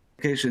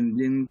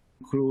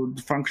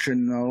include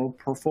functional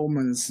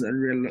performance,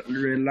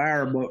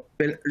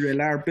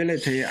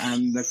 reliability,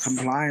 and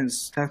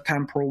compliance that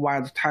can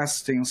provide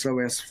testing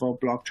service for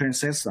blockchain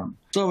system.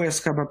 Service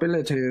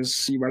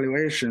capabilities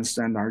evaluation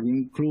standard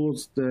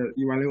includes the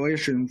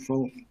evaluation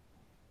for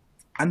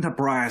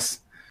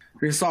enterprise,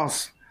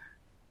 resource,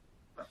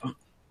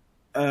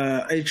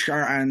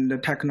 HR,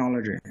 and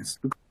technologies.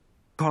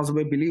 Because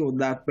we believe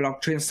that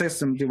blockchain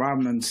system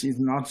development is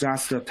not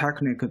just a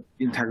technical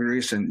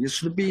integration. It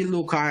should be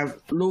looked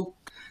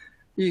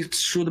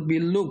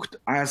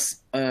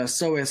as a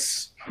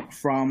service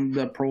from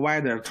the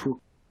provider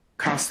to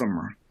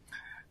customer.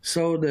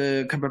 So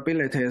the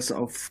capabilities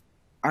of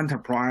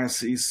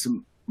enterprise is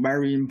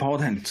very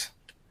important.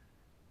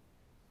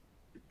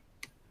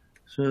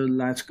 So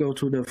let's go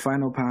to the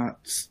final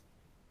part.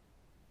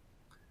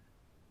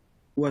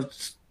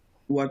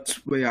 What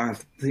we are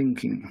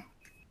thinking.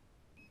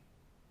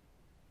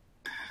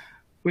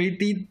 We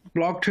did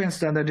blockchain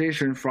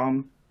standardization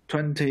from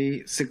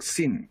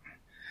 2016.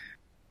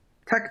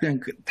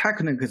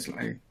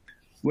 Technically,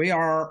 we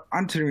are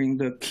entering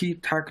the key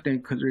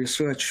technical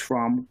research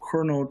from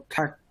kernel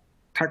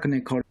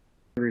technical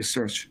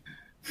research.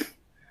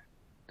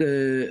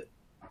 The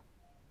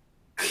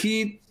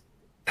key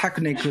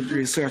technical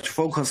research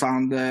focus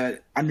on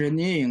the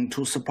engineering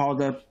to support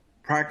the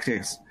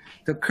practice.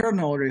 The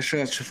kernel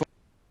research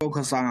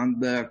focus on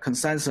the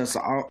consensus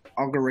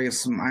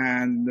algorithm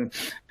and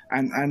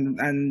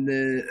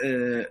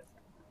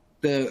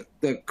the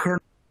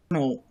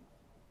kernel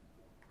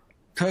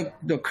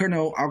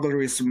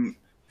algorithm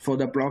for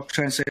the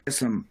blockchain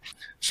system.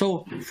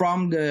 So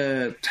from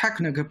the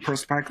technical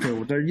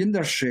perspective, the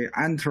industry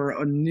enter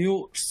a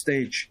new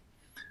stage.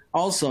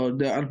 Also,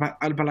 the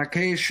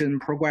application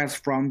progress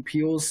from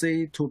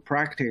POC to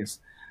practice,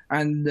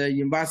 and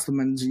the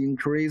investment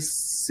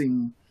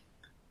increasing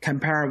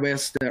compared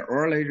with the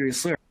early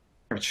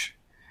research.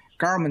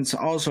 Governments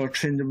also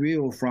change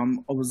view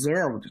from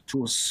observed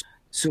to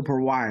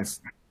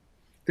supervised.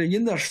 The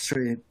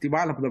industry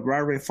developed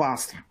very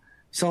fast,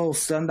 so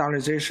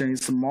standardization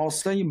is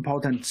most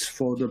important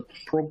for the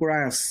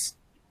progress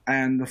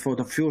and for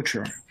the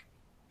future.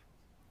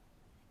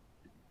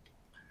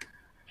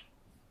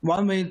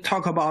 When we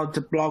talk about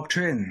the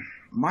blockchain,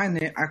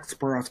 many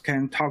experts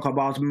can talk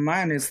about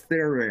many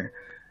theories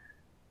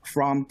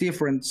from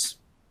different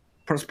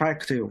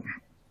perspectives.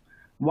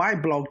 Why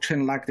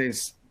blockchain like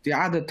this? The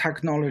other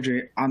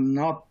technology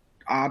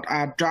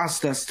are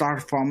just a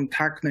start from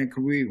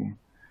technical view.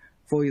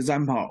 For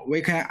example,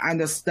 we can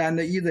understand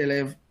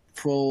easily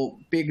for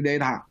big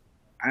data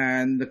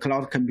and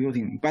cloud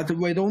computing, but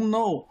we don't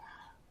know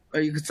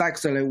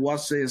exactly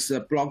what is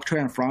a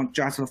blockchain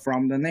just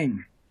from the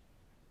name.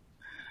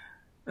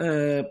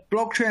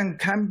 Blockchain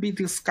can be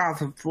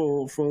discussed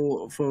from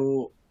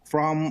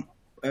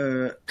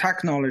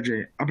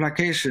technology,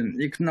 application,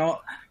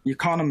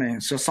 economy,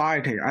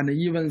 society, and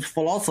even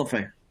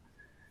philosophy.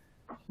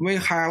 We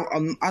have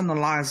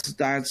analyzed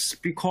that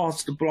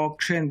because the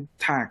blockchain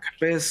tech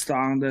based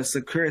on the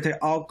security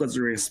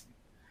algorithm,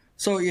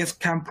 so it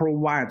can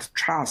provide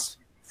trust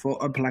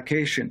for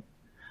application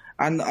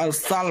and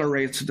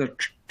accelerate the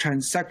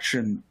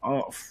transaction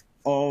of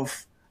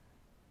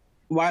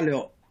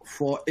value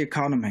for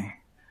economy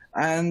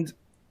and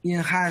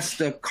enhance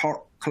the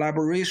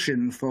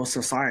collaboration for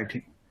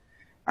society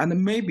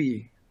and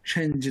maybe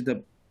change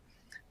the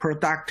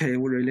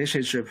productive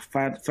relationship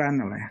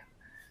finally.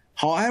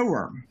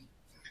 However,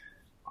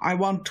 I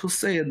want to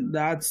say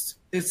that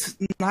it's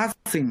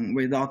nothing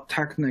without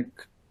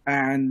technique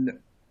and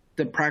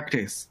the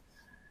practice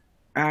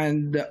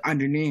and the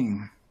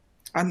engineering.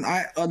 And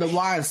I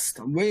advise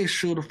we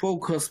should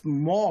focus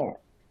more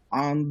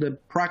on the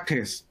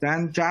practice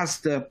than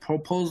just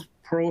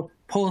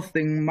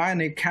proposing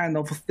many kind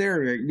of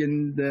theory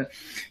in the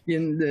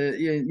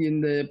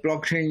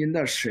blockchain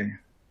industry.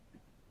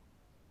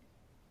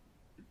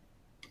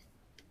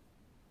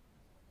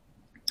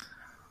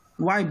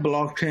 Why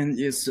blockchain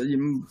is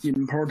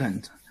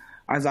important?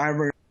 As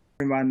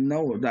everyone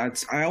knows that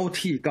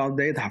IoT got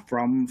data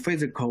from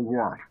physical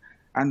world,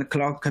 and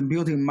cloud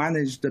computing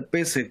manage the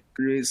basic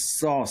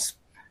resource.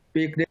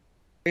 Big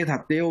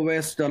data deal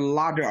with the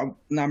larger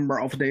number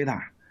of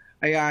data.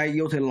 AI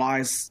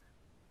utilize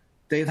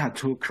data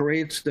to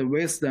create the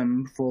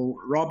wisdom for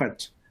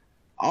robots.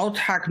 All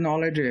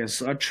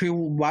technologies achieve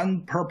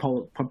one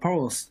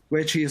purpose,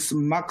 which is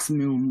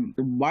maximum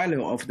the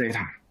value of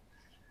data.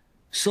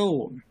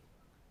 So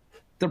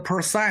the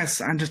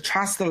precise and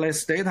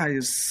trustless data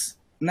is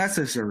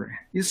necessary.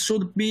 It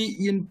should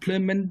be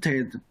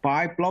implemented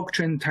by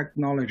blockchain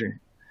technology.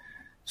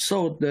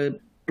 So the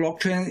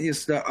blockchain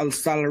is the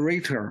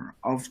accelerator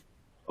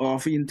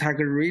of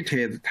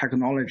integrated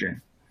technology.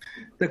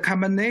 The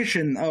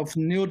combination of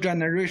new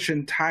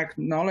generation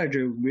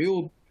technology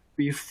will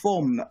be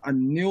formed a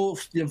new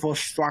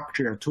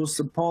infrastructure to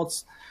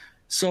support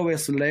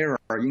service layer,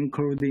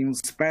 including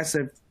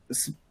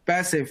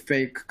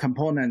specific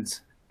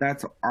components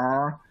that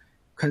are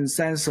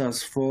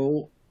consensus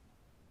for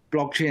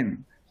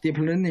blockchain, deep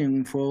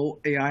learning for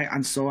AI,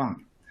 and so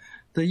on.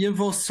 The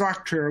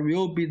infrastructure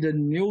will be the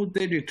new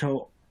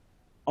digital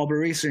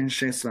operation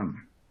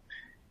system.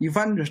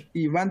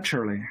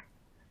 Eventually,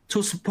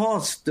 to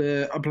support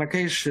the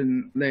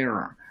application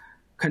layer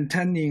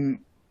containing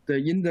the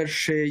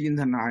industry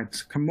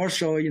internet,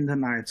 commercial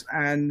internet,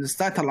 and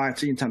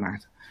satellite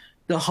internet,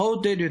 the whole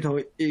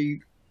digital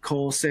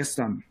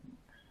ecosystem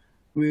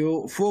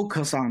will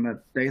focus on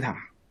the data.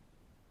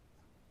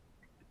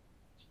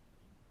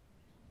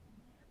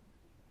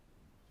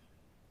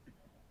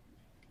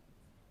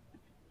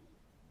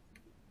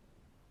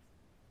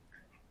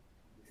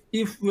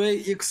 If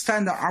we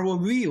extend our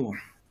view,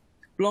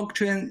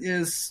 blockchain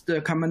is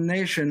the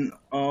combination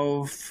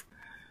of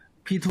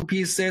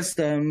P2P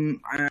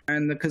system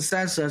and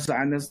consensus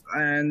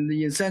and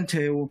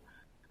incentive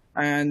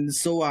and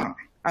so on.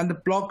 And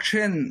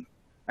blockchain,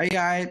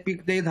 AI,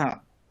 big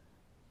data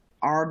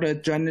are the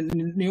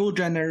new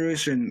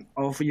generation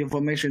of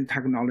information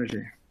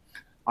technology.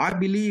 I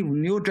believe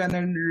new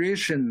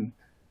generation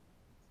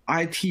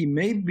IT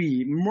may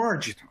be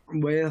merged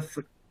with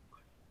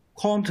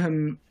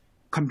quantum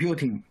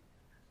computing,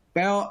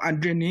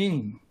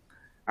 bioengineering,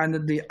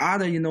 and the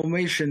other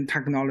innovation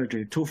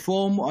technology to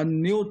form a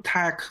new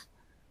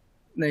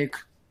technic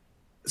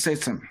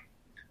system.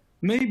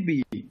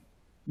 Maybe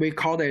we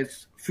call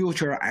it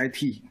future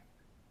IT.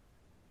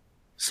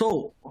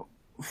 So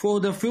for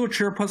the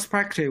future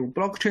perspective,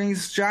 blockchain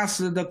is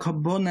just the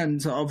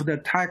component of the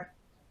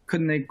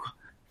technic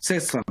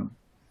system.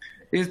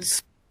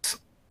 It's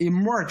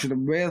emerged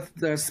with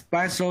the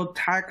special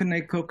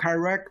technical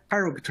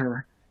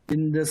character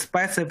in the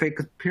specific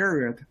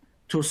period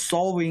to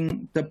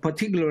solving the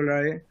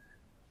particular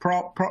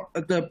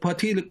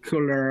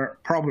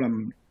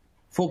problem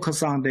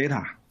focus on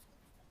data.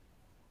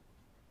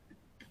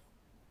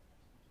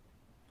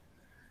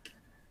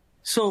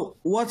 So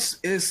what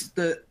is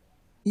the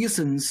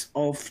essence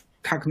of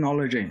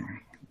technology?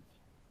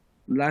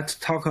 Let's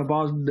talk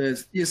about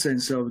the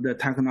essence of the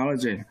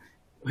technology.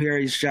 Here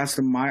is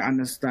just my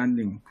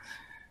understanding.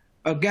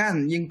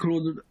 Again,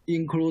 include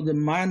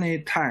many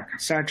tech,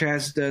 such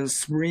as the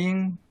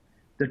spring,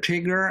 the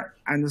trigger,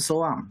 and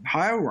so on.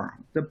 However,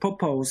 the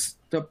purpose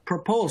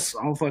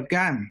of a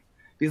gun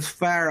is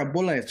fire a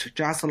bullet,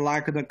 just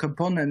like the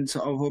component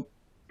of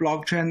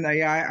blockchain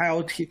AI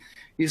IoT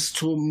is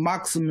to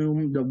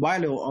maximum the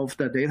value of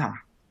the data.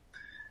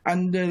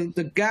 And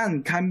the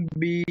gun can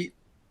be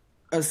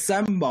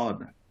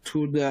assembled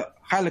to the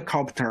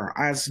helicopter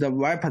as the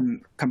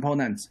weapon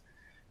component.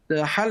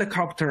 The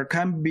helicopter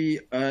can be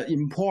an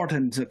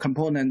important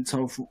component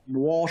of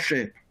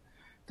warship.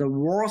 The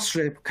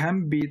warship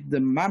can be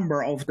the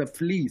member of the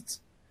fleet.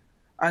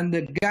 And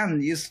the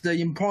gun is the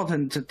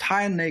important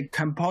tiny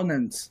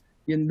component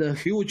in the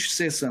huge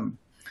system,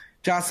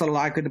 just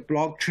like the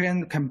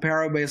blockchain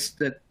compared with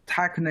the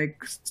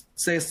technic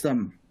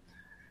system.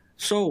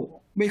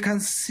 So we can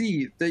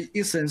see the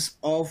essence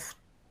of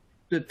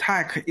the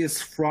tech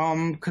is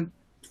from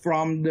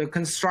the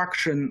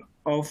construction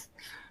of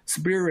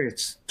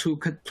spirits to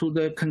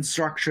the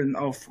construction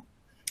of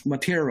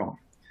material.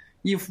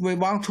 If we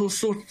want to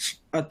shoot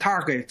a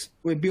target,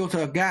 we build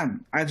a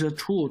gun as a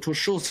tool to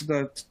shoot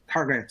the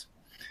target.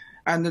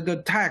 And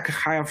the tech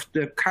have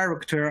the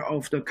character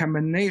of the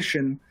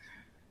combination,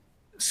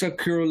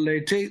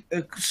 circulation,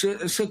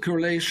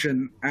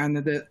 and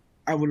the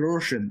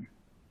evolution.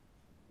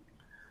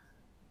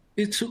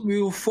 It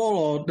will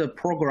follow the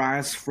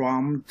progress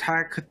from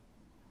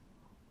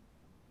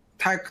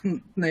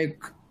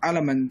technic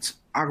element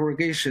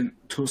aggregation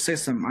to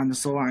system and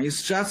so on.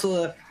 It's just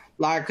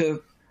like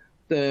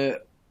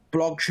the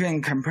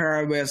blockchain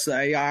compared with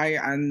AI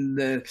and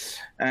the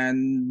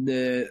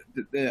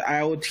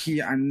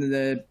IoT and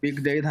the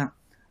big data.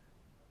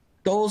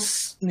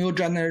 Those new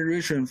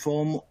generation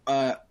form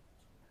a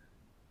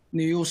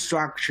new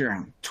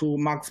structure to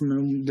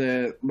maximum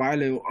the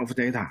value of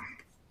data.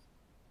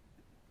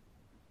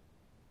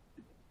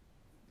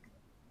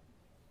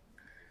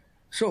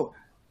 So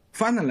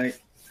finally,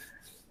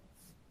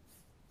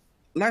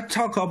 let's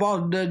talk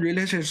about the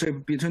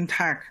relationship between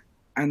tech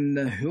and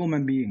the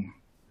human being.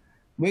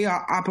 We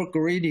are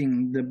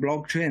upgrading the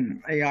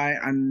blockchain, AI,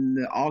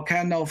 and all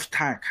kind of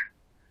tech.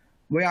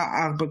 We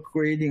are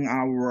upgrading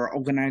our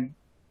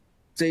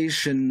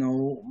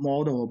organizational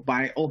model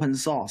by open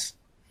source.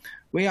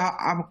 We are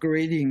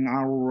upgrading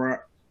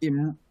our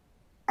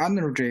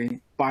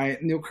energy by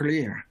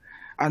nuclear.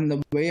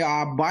 And we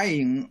are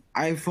buying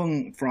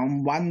iPhone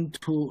from 1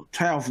 to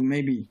 12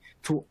 maybe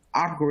to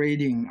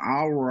upgrading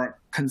our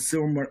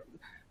consumer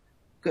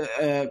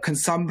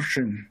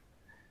consumption.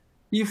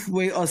 If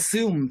we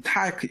assume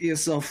tech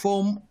is a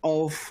form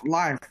of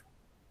life,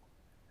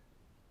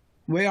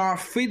 we are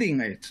feeding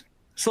it.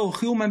 So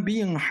human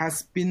being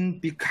has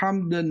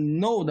become the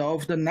node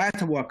of the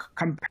network,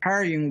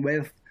 comparing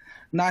with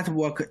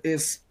network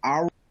is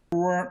our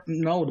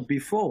node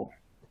before.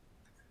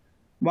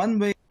 When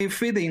we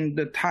feeding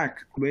the tech,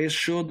 we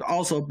should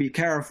also be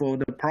careful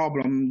the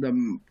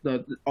problem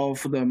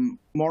of the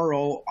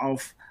moral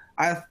of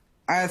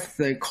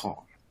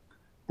ethical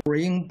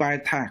bring by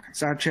tech,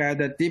 such as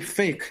the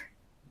deepfake.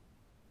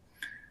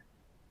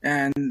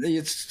 And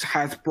it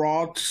has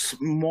brought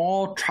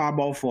more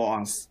trouble for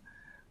us.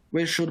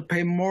 We should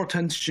pay more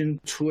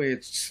attention to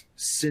it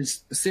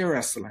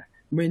seriously.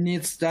 We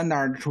need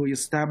standards to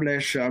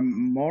establish a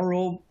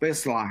moral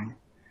baseline.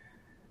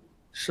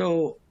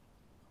 So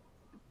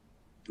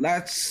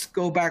let's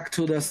go back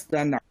to the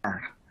standard.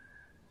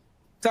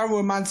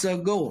 Several months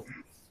ago,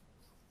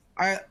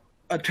 I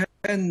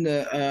attended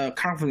a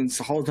conference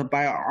hosted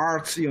by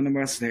Art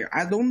University.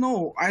 I didn't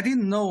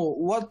know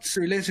what's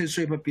the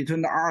relationship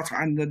between the art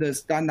and the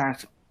standard,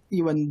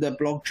 even the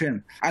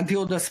blockchain,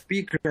 until the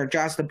speaker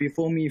just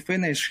before me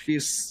finished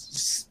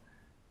his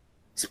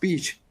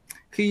speech.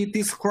 He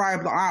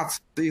described art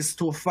is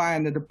to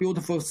find the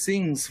beautiful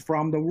things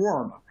from the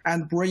world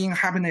and bring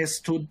happiness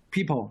to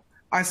people.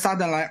 I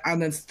suddenly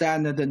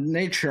understand the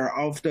nature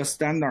of the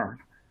standard.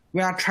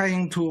 We are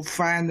trying to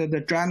find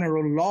the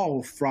general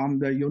law from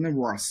the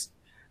universe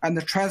and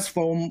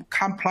transform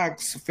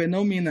complex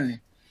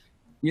phenomena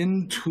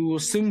into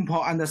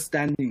simple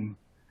understanding.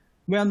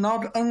 We are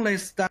not only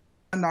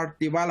standard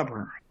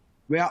developer,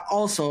 we are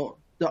also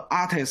the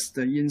artists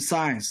in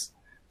science.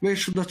 We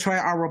should try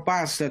our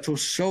best to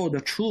show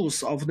the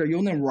truth of the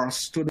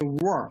universe to the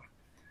world.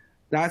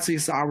 That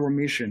is our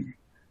mission.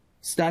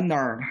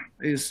 Standard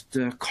is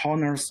the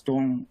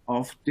cornerstone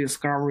of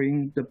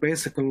discovering the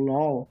basic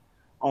law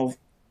of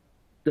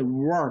the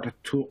world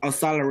to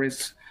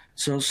accelerate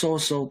the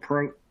social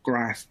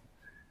progress.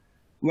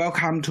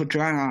 Welcome to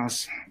join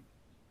us.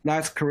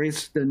 Let's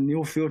create the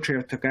new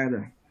future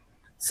together.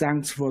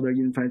 Thanks for the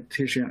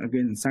invitation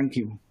again. Thank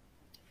you.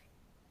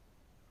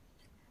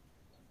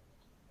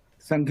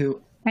 Thank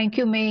you. Thank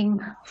you,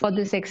 Ming, for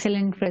this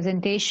excellent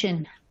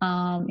presentation.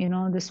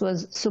 This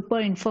was super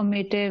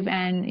informative,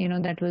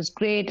 and that was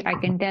great. I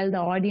can tell the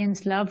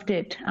audience loved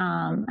it,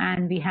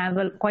 and we have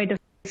quite a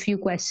few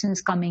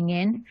questions coming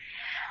in.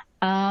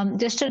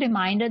 Just a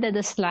reminder that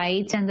the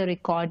slides and the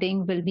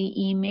recording will be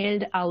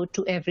emailed out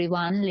to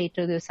everyone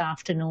later this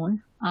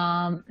afternoon.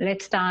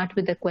 Let's start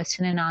with the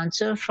question and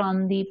answer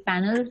from the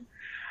panel.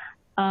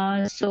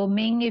 So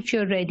Ming, if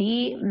you're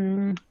ready,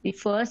 the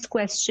first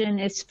question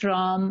is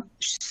from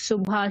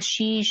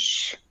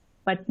Subhashish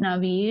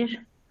Patnavir.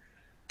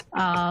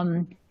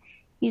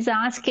 He's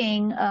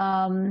asking,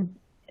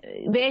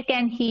 where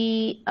can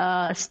he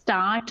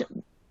start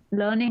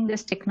learning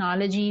this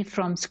technology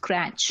from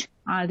scratch?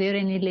 Are there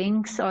any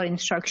links or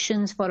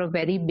instructions for a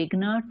very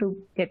beginner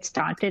to get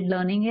started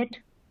learning it?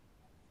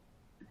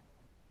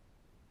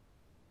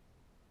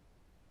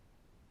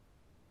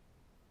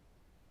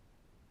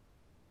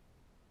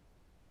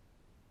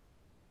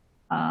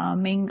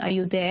 Ming, are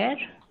you there?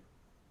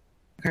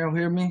 Can you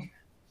hear me?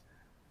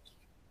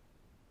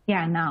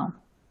 Yeah, now.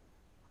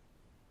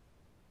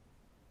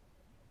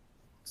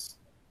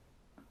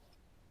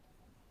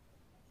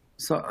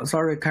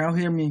 Sorry, can you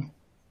hear me?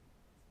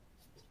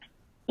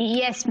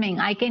 Yes, Ming,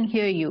 I can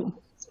hear you.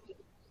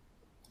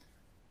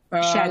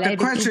 Shall I repeat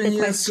the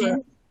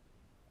question?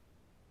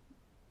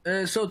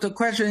 So the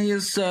question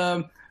is,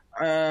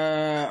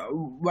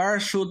 where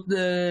should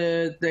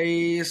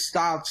they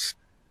start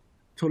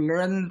to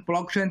learn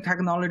blockchain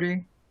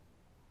technology?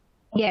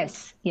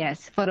 Yes.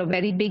 For a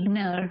very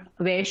beginner,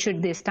 where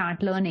should they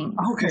start learning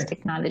this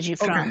technology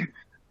from?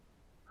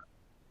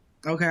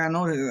 Okay, I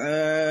know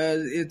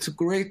it's a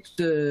great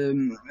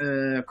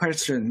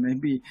question.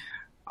 Maybe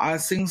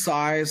since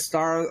I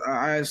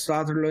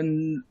started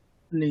learning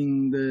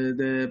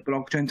the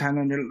blockchain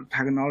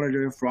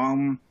technology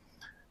from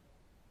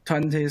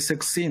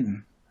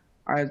 2016.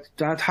 At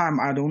that time,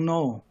 I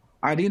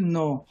didn't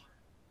know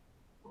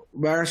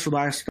where should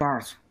I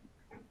start.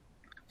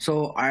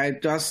 So I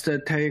just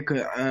take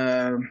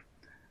a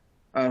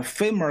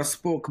famous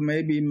book,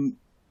 maybe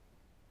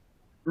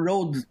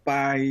wrote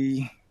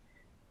by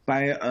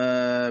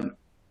I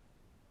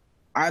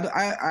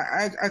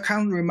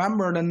can't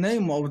remember the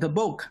name of the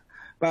book,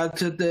 but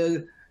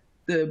the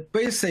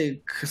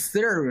basic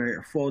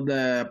theory for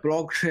the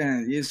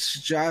blockchain is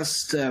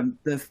just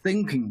the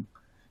thinking,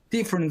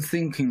 different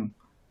thinking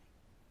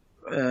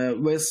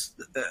with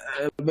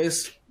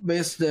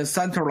the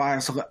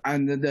centralized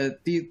and the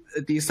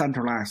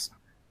decentralized.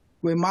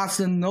 We must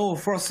know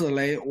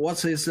firstly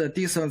what is the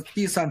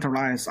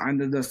decentralized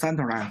and the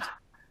centralized.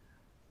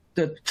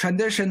 The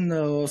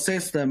traditional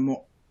system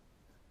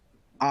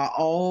are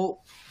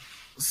all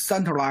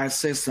centralized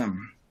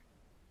system,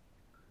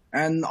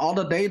 and all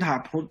the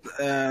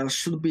data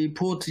should be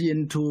put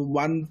into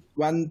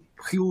one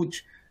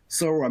huge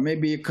server,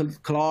 maybe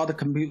cloud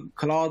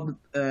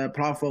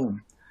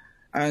platform.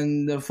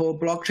 And for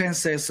blockchain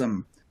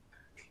system,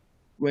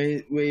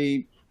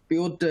 we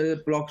build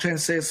the blockchain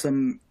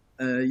system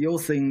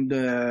using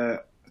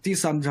the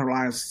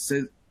decentralized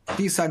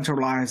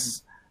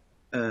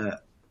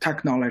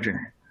technology.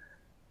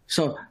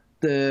 So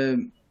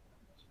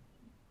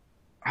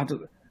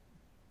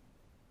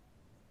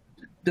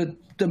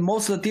the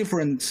most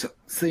different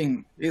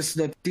thing is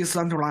the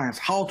decentralized,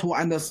 how to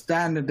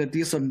understand the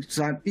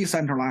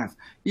decentralized.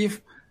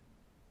 If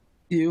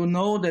you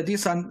know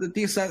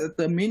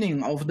the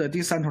meaning of the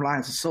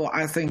decentralized, so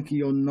I think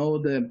you know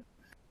the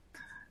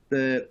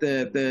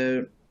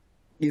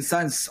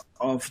essence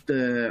of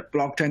the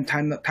blockchain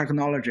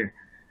technology.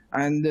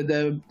 And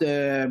the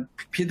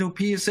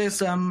P2P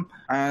system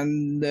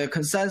and the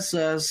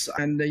consensus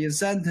and the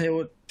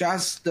incentive,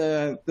 just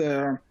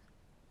the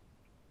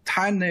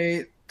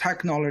tiny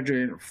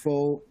technology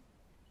for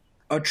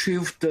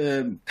achieve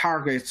the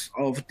targets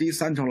of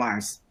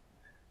decentralized.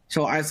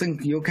 So I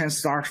think you can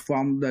start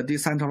from the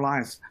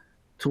decentralized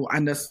to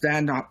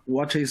understand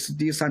what is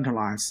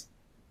decentralized.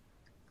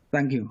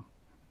 Thank you.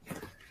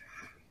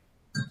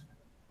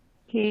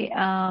 Okay,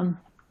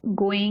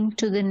 going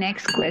to the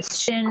next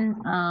question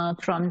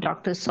from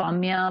Dr.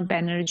 Soumya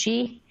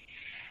Banerjee.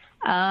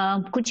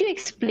 Could you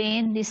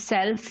explain the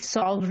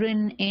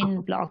self-sovereign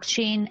in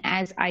blockchain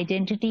as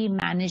identity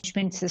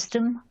management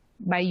system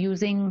by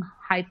using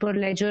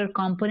Hyperledger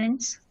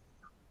components?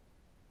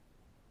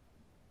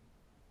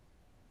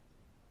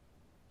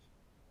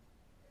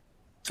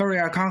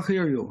 Sorry, I can't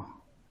hear you.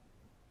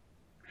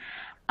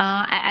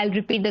 I'll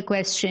repeat the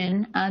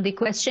question. The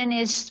question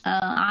is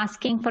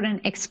asking for an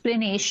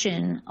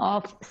explanation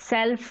of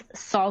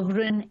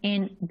self-sovereign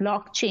in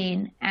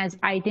blockchain as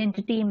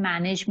identity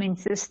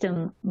management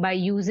system by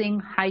using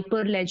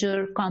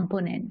Hyperledger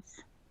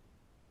components.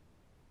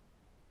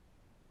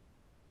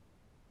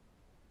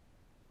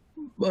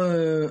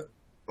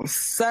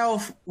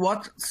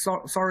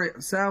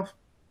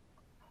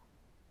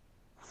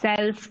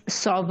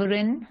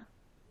 Self-sovereign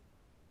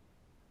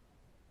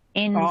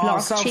in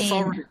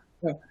blockchain.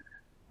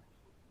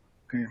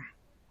 Okay.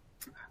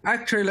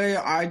 Actually,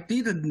 I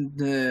didn't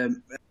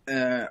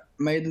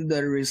made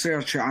the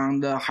research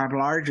on the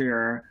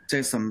Hyperledger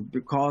system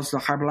because the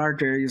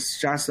Hyperledger is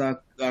just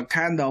a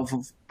kind of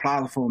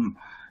platform.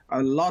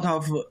 A lot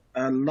of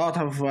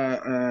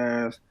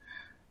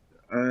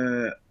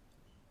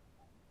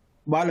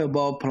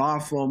valuable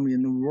platform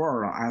in the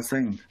world, I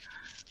think.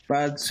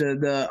 But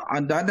the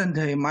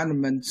identity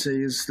management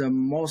is the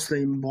most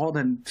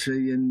important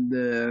in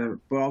the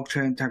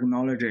blockchain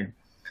technology.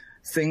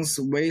 Since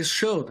we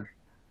should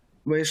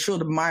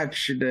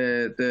match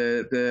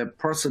the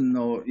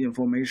personal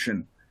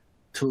information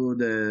to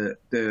the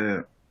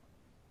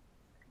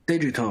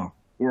digital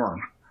world.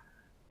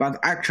 But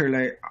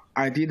actually,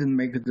 I didn't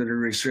make the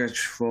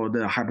research for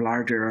the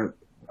Hyperledger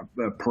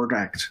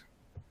project.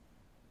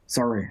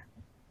 Sorry.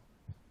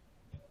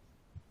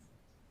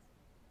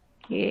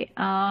 Okay,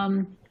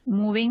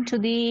 moving to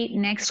the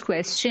next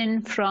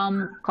question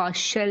from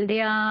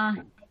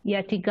Kaushalya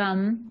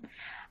Yatigam.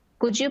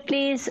 Could you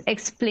please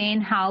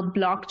explain how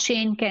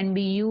blockchain can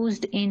be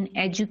used in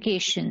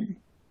education?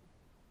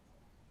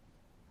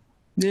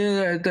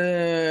 Yeah,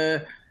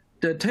 the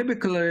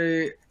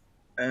typically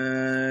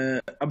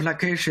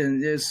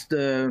application is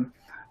the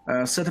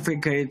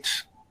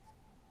certificate.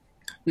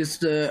 Is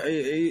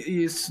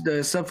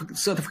the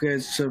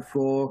certificates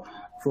for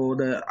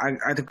the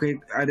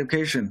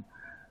education.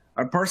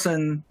 A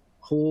person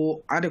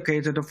who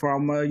educated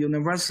from a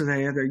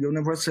university, the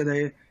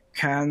university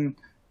can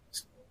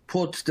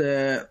put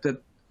the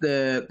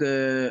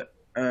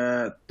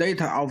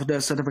data of the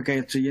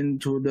certificate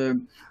into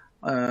the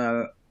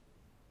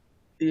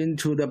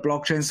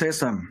blockchain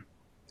system,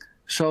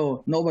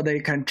 so nobody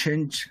can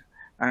change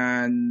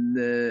and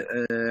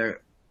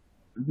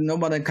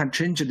nobody can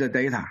change the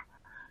data.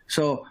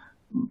 So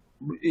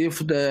if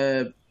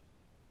the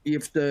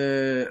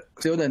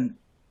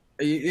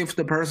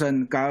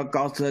person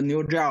got a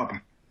new job,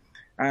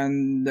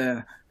 and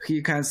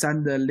he can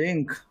send the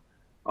link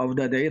of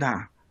the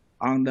data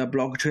on the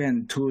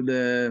blockchain to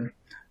the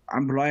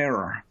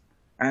employer,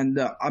 and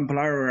the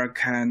employer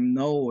can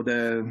know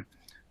the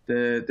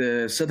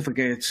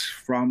certificates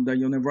from the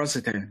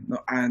university,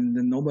 and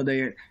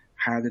nobody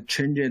had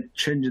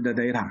changed the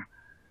data.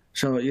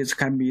 So it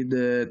can be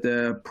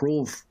the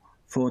proof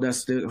for the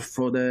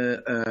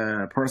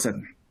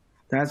person.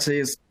 That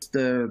is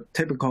the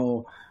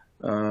typical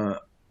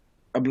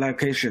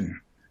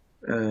application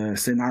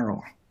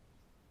scenario.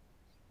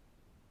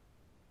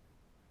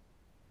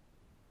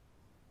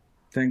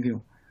 Thank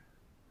you.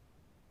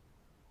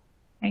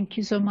 Thank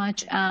you so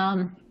much.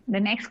 The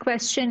next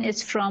question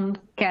is from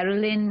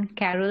Carolyn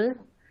Carroll.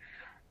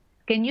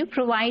 Can you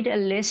provide a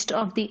list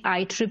of the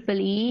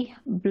IEEE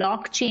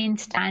blockchain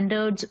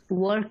standards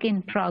work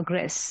in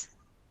progress?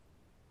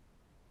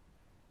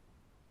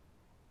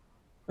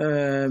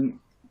 For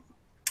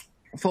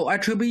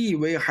IEEE,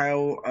 we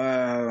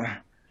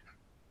have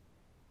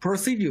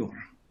procedure.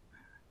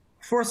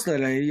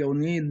 Firstly, you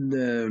need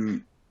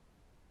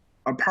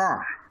a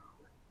PAR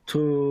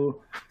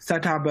to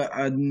set up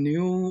a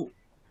new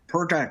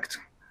project.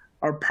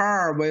 A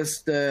PAR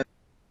with the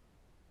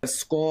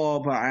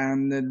scope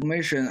and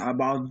information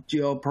about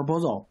your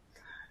proposal.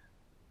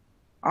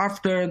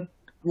 After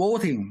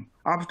voting,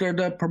 after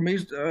the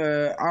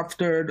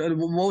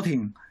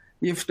voting,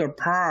 if the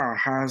PAR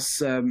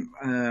has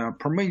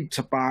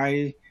permitted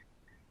by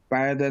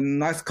the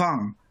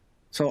NICECON,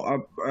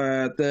 so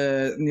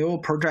the new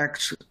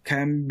project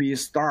can be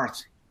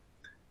started.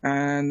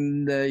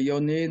 And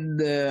you need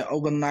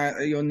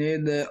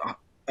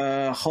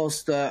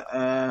host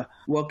a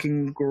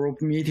working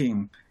group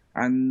meeting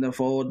and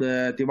for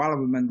the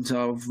development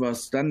of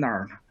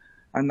standard.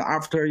 And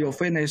after you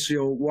finish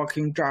your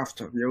working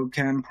draft, you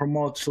can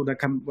promote to the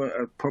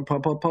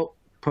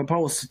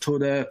propose to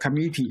the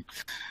committee,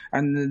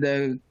 and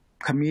the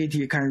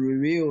committee can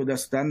review the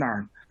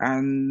standard.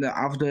 And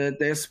after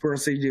this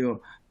procedure,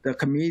 the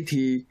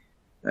committee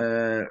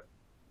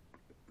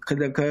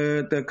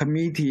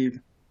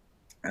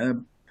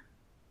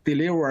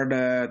deliver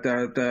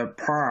the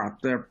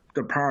part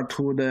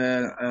to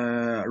the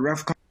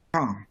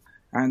RefCon,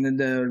 and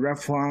the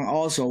RefCon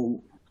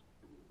also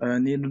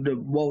need to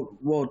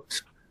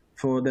vote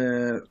for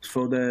the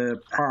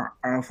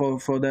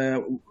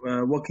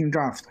working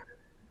draft.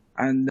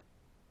 And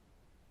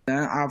then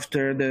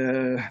after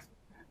the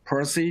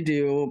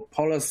procedure,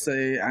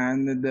 policy,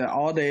 and the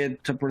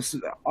audit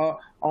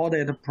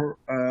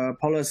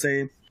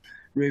policy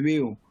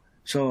review,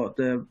 so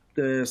the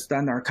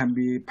standard can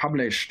be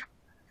published.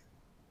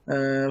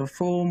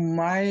 For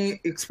my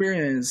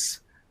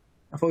experience,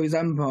 for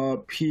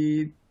example,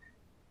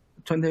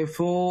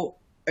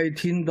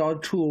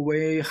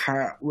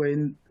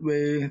 P2418.2,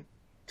 we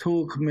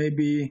took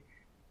maybe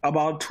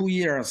about 2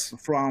 years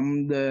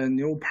from the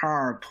new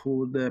part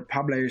to the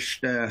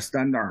published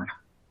standard.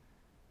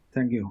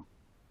 Thank you.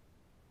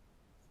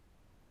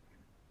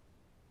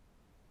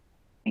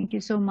 Thank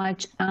you so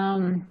much.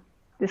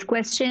 This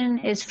question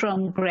is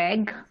from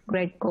Greg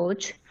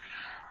Coach.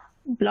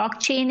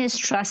 Blockchain is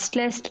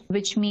trustless,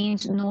 which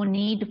means no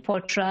need for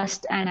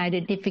trust and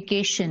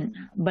identification,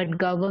 but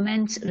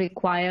governments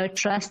require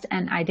trust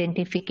and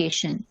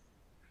identification.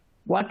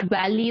 What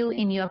value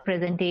in your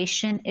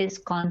presentation is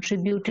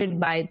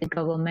contributed by the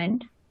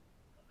government?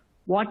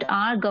 What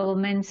are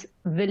governments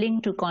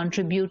willing to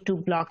contribute to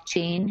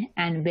blockchain,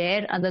 and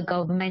where are the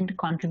government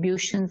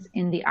contributions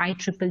in the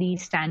IEEE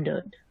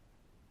standard?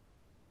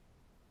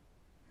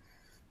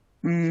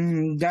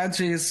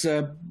 That is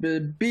a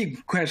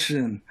big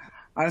question.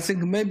 I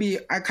think maybe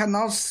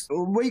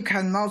we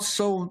cannot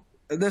solve,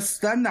 the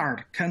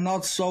standard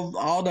cannot solve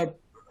all the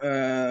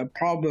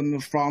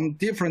problems from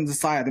different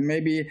sides.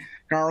 Maybe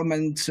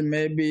government,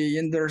 maybe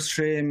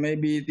industry,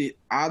 maybe the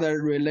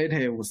other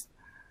relatives.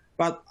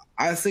 But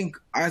I think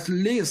at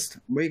least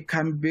we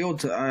can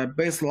build a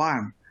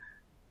baseline.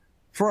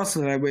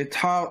 Firstly, we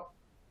tell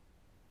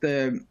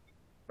the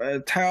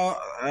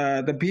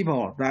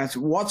people that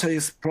what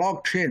is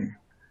blockchain.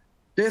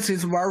 This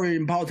is very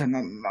important.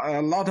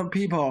 A lot of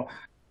people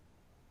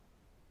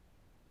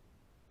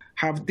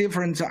have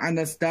different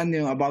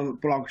understanding about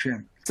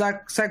blockchain.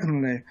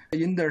 Secondly,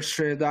 the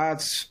industry,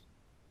 that's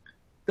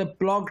the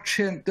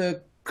blockchain,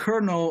 the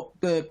kernel,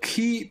 the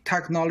key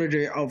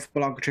technology of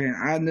blockchain,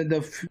 and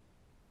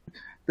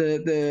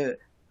the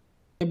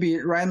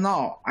maybe right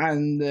now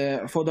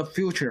and for the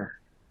future.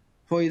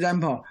 For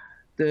example,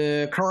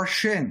 the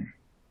cross-chain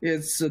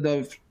is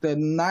the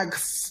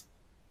next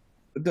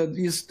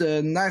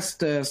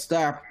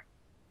step,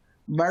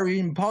 very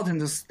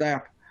important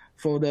step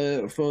for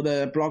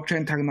the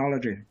blockchain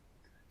technology.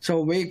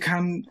 So we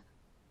can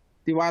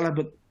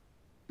develop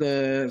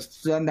the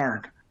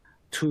standard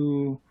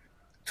to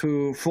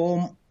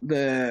form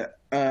the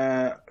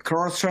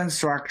cross-chain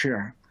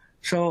structure.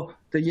 So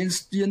the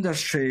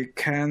industry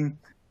can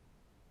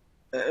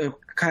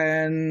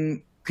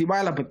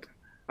develop it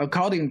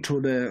according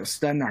to the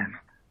standard.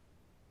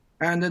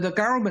 And the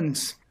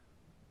government,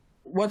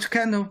 what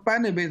kind of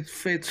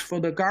benefits for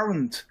the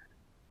government?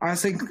 I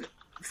think,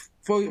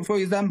 for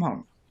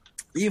example,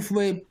 if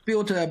we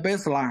build a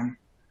baseline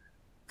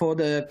for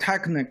the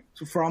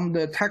from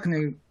the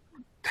technical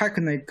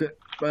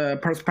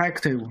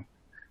perspective,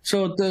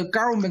 so the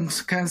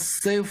government can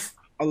save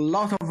a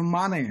lot of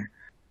money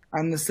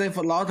and save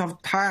a lot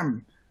of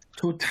time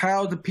to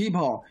tell the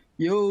people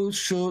you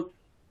should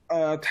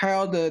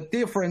tell the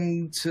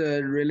different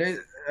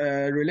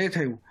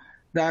relative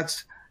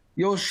that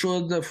you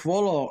should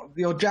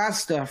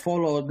just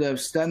follow the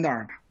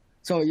standard.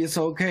 So it's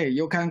okay.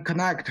 You can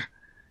connect,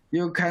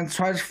 you can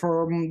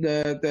transform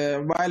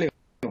the value,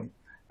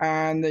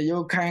 and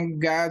you can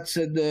get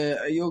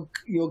you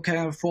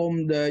can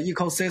form the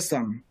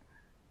ecosystem.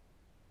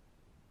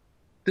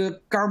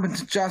 The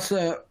government just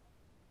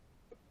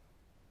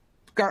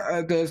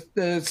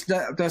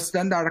the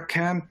standard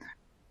can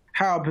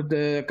help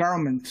the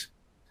government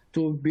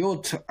to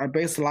build a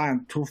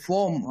baseline to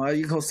form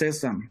an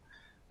ecosystem.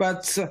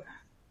 But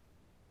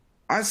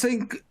I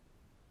think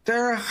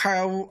there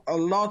have a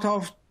lot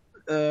of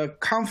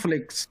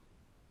conflicts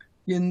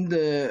in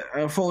the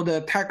for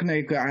the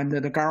technical and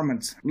the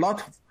government. A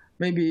lot of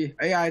maybe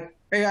AI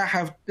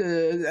have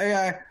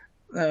AI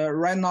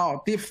right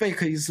now.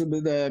 Deepfake is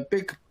the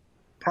big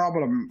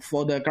problem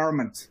for the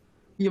government,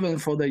 even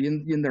for the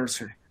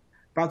industry.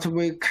 But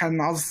we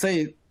cannot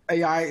say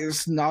AI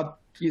is not,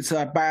 it's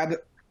a bad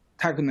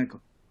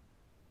technical.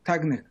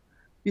 technique.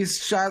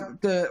 It's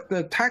just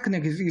the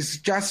technique is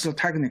just a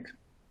technique.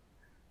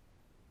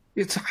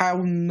 It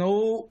have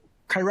no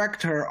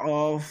character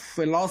of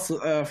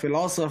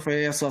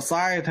philosophy,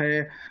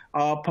 society,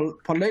 or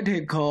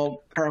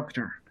political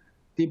character.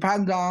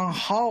 Depends on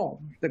how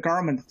the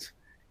government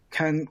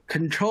can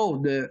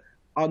control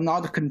or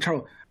not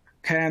control,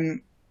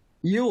 can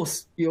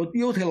utilize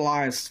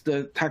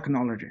the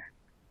technology.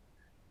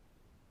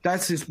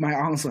 That is my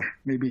answer,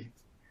 maybe.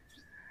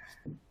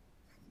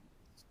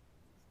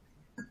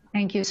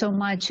 Thank you so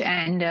much.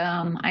 And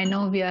I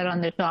know we are on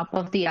the top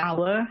of the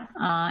hour,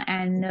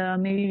 and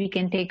maybe we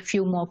can take a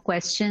few more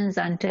questions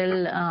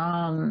until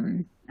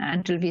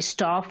we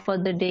stop for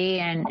the day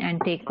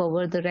and take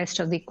over the rest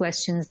of the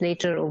questions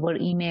later over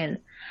email.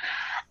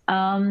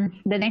 The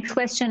next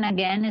question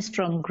again is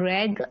from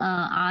Greg,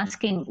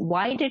 asking,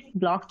 why did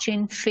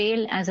blockchain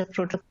fail as a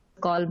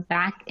protocol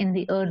back in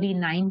the early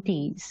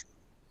 90s?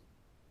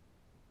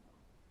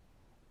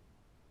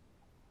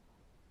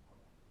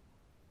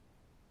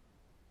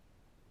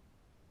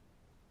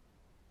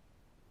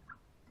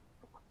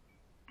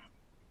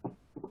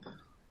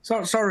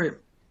 Sorry.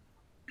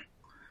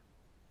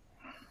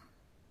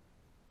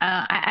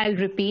 I'll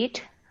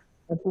repeat.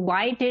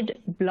 Why did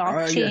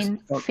blockchain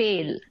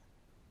fail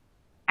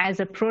as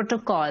a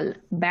protocol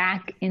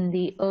back in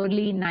the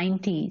early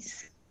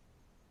 90s?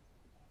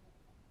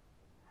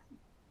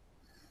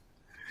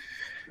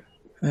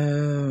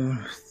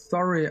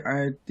 Sorry,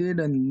 I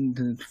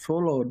didn't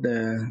follow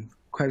the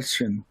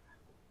question.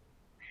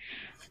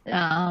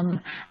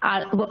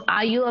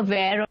 Are you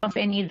aware of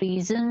any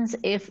reasons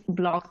if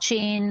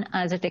blockchain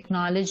as a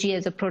technology,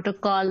 as a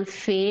protocol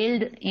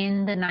failed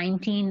in the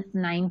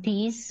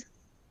 1990s?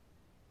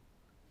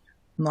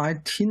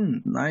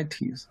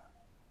 1990s.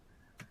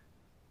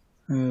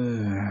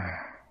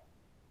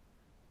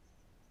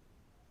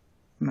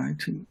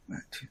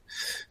 1990.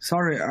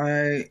 Sorry,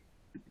 I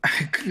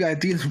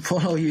didn't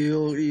follow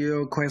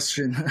your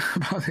question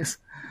about this.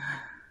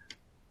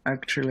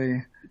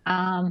 Actually.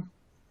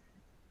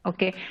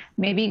 Okay,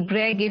 maybe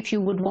Greg, if you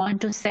would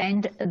want to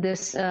send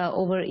this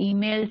over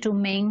email to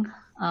Ming,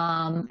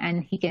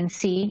 and he can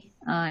see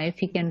if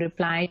he can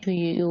reply to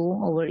you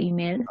over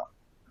email.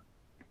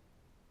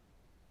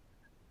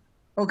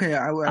 Okay,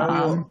 I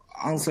will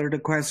answer the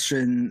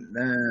question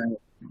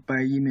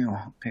by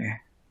email. Okay.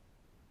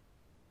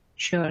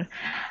 Sure.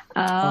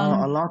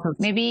 A lot of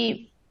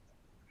maybe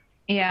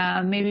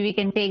we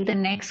can take the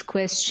next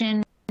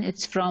question.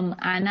 It's from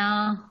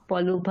Anna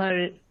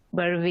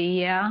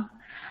Polubarvia.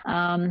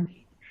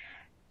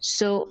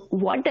 So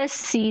what does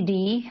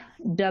CD,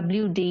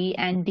 WD,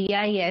 and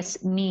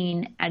DIS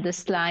mean at the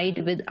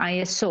slide with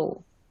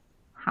ISO?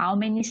 How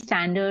many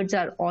standards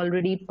are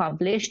already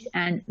published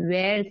and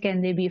where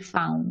can they be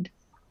found?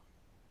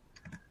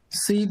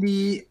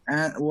 CD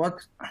and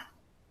what?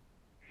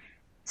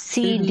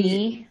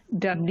 CD,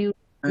 WD,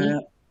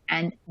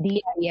 and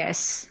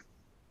DIS.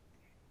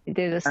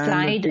 There's a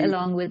slide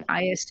along with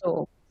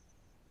ISO.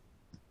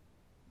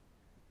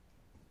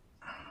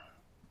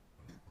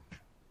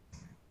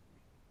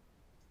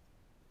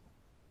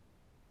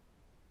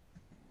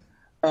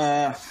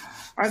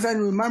 As I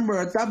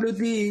remember,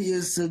 WD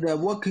is the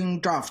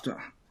working draft.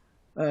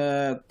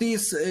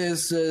 This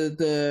is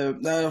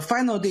the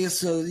final.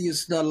 This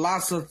is the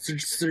last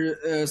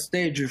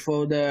stage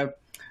for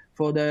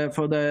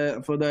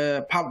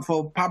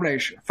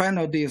publish.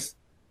 Final this.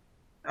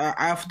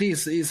 After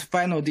this is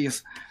final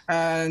this,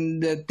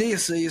 and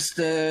this is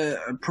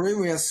the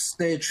previous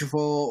stage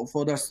for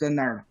the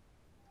standard,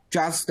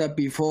 just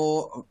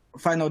before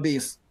final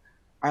this.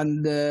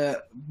 And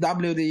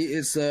WD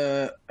is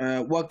a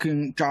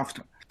working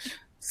draft.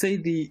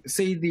 CD is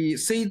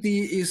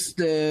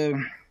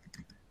the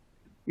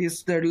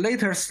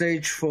later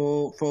stage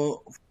for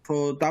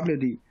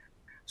WD.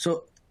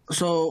 So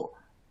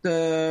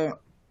the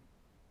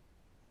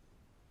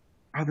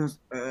others.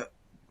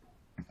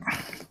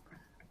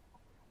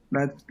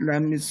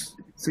 Let me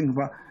think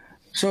about.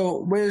 So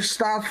we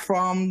start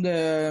from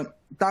the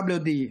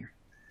WD,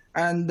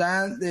 and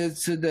then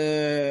it's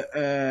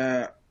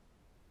the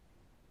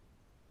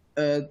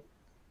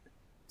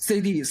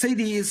CD.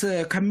 CD is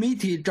a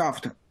committee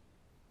draft,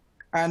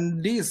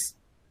 and this,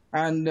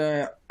 and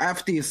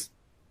after this.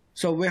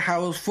 So we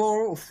have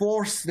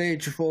four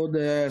stage for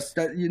the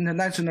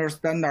international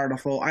standard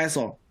for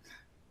ISO.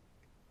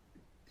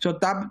 So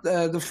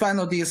the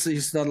final this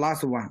is the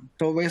last one.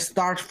 So we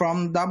start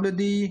from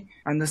WD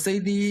and the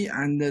CD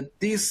and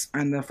this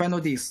and the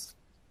final this.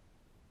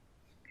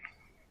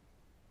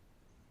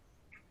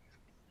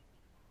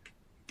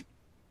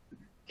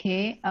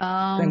 Okay.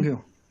 Thank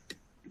you.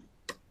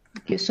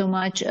 Thank you so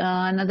much.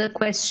 Another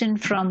question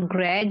from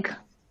Greg.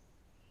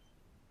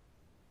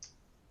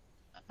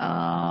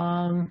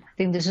 I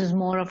think this is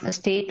more of a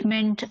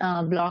statement.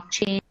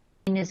 Blockchain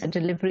is a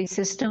delivery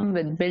system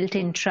with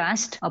built-in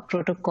trust, a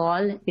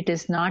protocol. It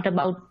is not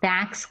about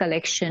tax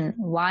collection.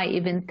 Why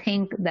even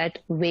think that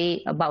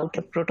way about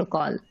a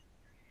protocol?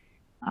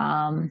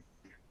 I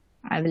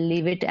will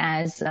leave it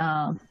as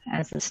a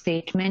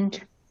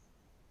statement.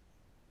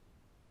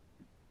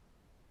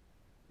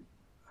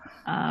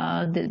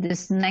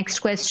 This next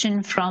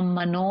question from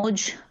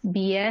Manoj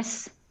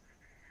BS.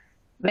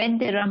 When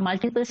there are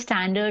multiple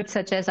standards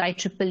such as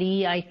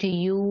IEEE,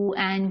 ITU,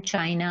 and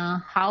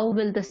China, how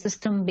will the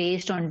system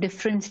based on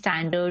different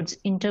standards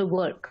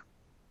interwork?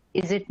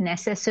 Is it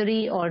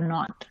necessary or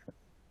not?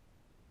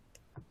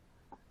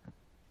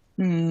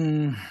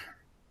 Here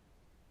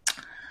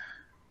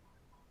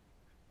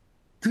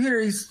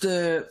is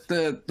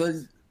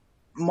the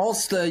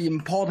most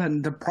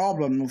important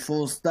problem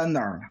for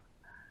standard.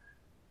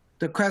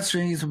 The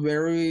question is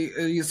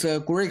a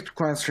great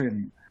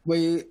question.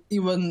 We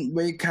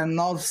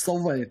cannot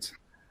solve it.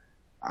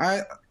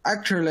 I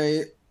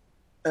actually,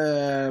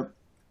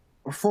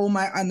 for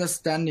my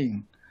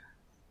understanding,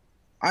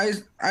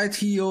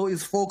 ITU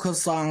is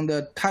focused on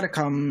the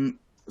telecom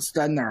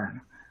standard.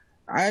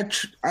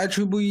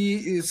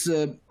 IEEE is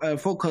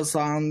focused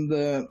on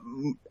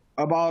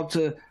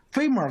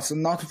famous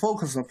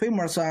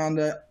on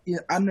the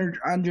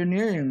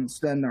engineering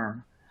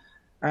standard,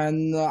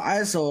 and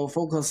ISO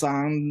focus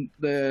on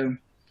the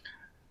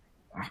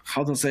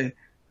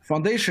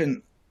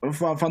foundational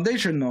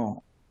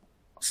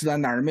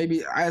standard, maybe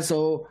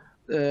ISO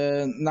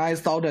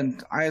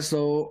 9000,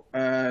 ISO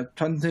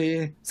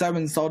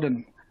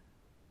 27000,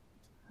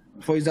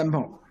 for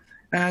example.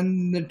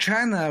 And in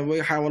China, we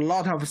have a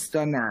lot of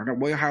standard.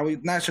 We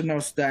have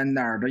national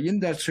standard,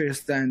 industry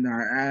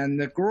standard,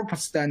 and group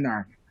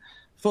standard.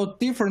 For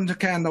different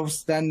kind of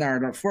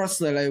standard,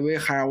 firstly, we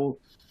have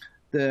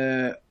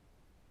the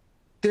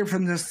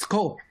different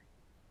scope.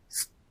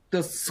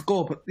 The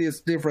scope is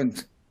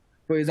different.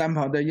 For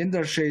example, the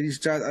industry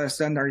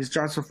standard is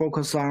just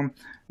focused on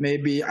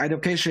maybe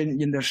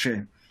education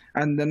industry,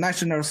 and the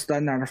national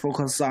standard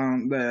focus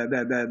on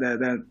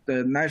the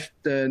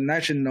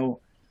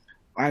national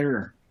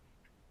area.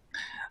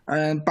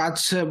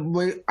 But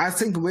I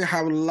think we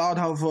have a lot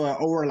of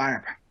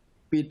overlap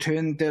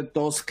between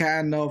those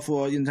kind of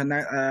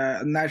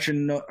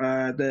national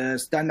the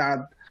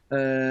standard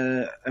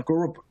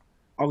group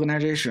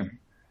organization.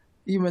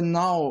 Even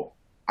now,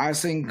 I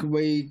think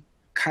we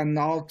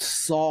cannot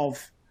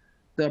solve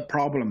the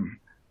problem.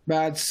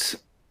 But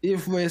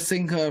if we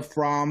think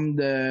from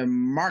the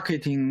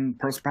marketing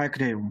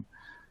perspective,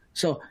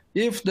 so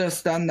if the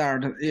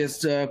standard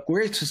is a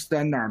great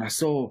standard,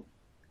 so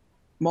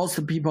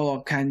most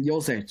people can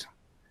use it.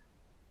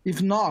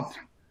 If not,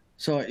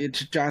 so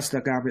it's just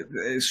the garbage.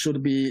 It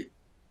should be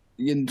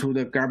into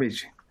the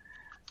garbage.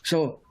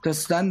 So the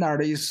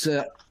standard is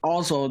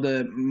also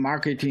the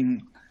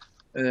marketing.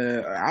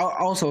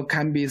 Also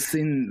can be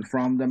seen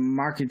from the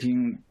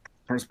marketing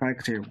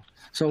perspective.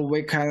 So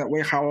we have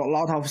a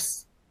lot of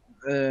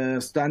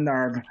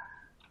standard.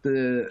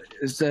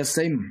 It's the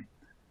same,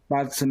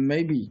 but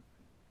maybe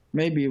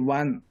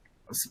one,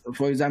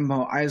 for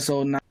example,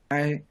 ISO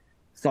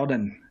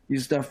 9000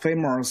 is the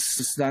famous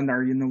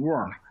standard in the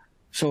world.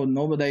 So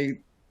nobody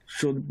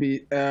should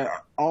be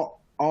all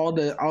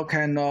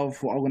kind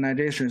of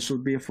organizations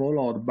should be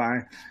followed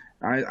by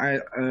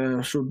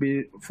should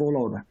be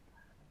followed.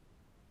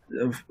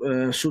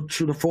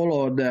 Should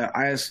follow the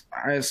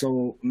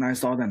ISO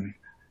 9000.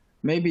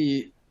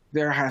 Maybe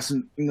there has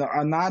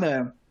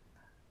another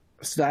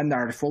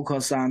standard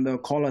focus on the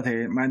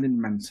quality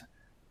management,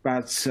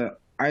 but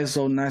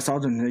ISO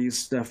 9000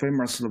 is the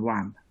famous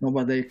one.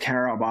 Nobody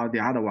care about the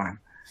other one.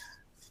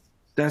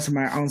 That's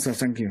my answer.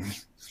 Thank you.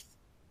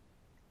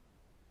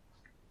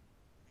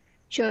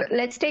 Sure.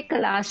 Let's take a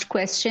last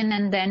question,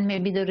 and then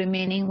maybe the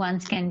remaining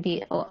ones can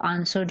be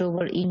answered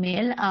over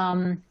email.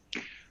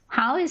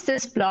 How is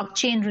this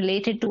blockchain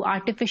related to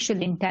artificial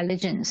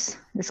intelligence?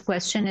 This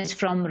question is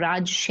from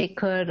Raj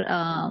Shekhar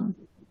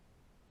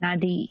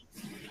Nadi.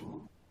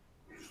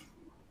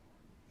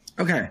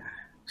 Okay,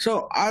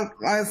 so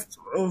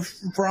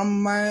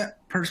from my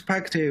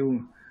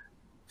perspective,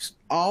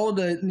 all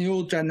the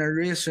new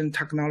generation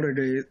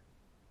technology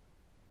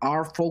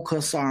are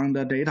focused on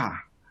the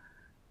data.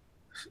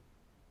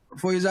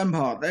 For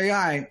example,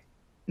 AI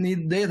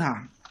need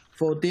data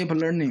for deep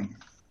learning.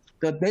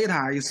 The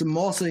data is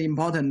most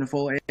important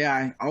for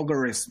AI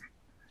algorithms.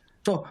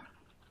 So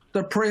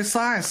the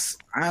precise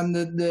and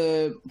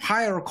the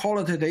higher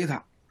quality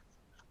data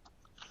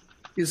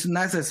is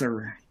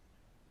necessary.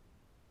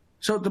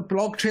 So the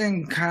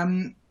blockchain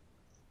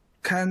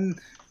can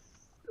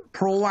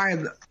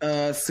provide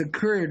a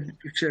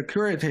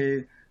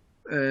security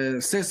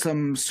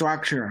system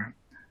structure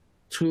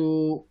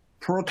to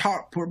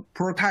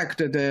protect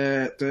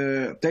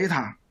the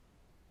data.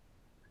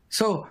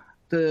 So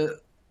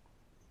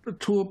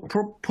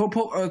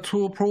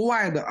to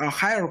provide a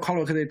higher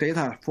quality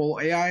data for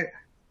AI,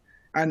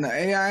 and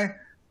AI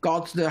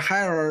got the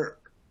higher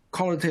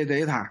quality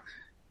data,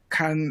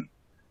 can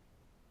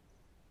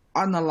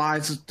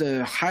analyze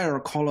the higher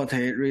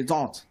quality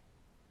result.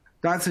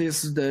 That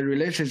is the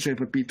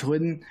relationship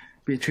between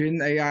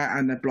AI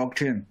and the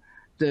blockchain.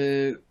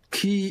 The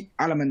key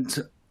element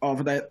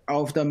of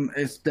them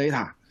is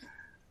data.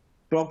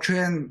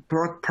 Blockchain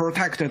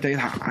protect the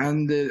data,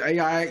 and the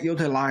AI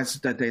utilize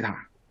the data.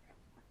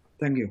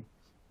 Thank you.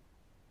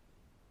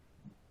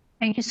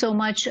 Thank you so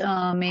much,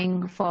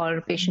 Ming,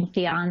 for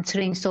patiently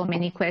answering so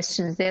many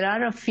questions. There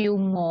are a few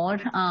more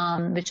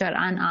which are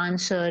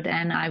unanswered,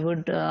 and I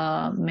would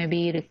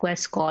maybe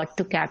request Scott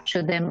to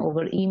capture them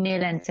over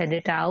email and send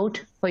it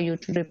out for you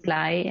to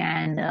reply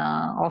and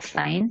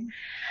offline.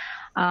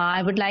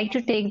 I would like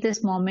to take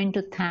this moment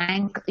to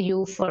thank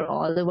you for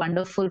all the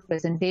wonderful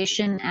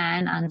presentation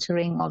and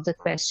answering of the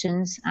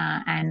questions.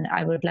 And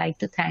I would like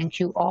to thank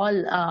you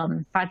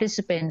all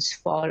participants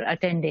for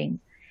attending.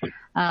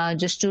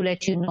 Just to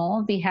let you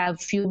know, we have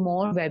few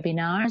more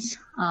webinars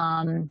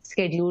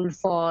scheduled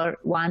for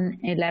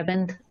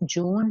 11th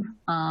June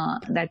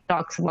that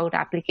talks about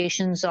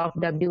applications of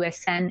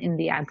WSN in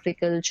the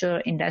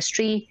agriculture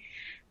industry.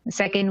 The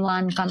second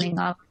one coming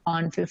up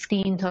on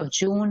 15th of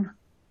June,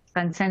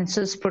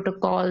 consensus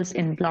protocols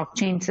in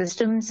blockchain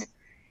systems.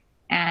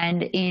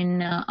 And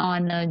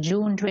on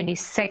June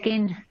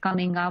 22nd,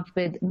 coming up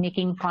with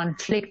making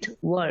conflict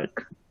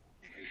work.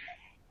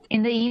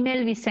 In the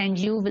email we send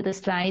you with the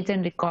slides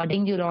and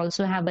recording, you'll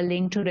also have a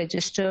link to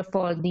register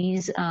for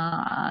these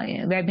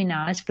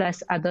webinars,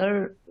 plus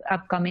other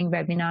upcoming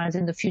webinars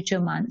in the future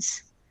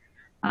months.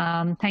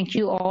 Thank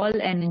you all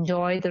and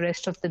enjoy the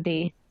rest of the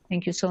day.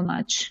 Thank you so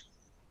much.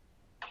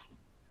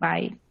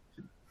 Bye.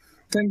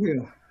 Thank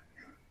you.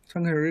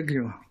 Thank you,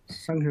 Ricky.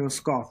 Thank you,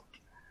 Scott.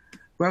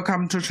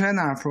 Welcome to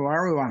China for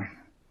everyone.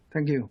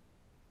 Thank you.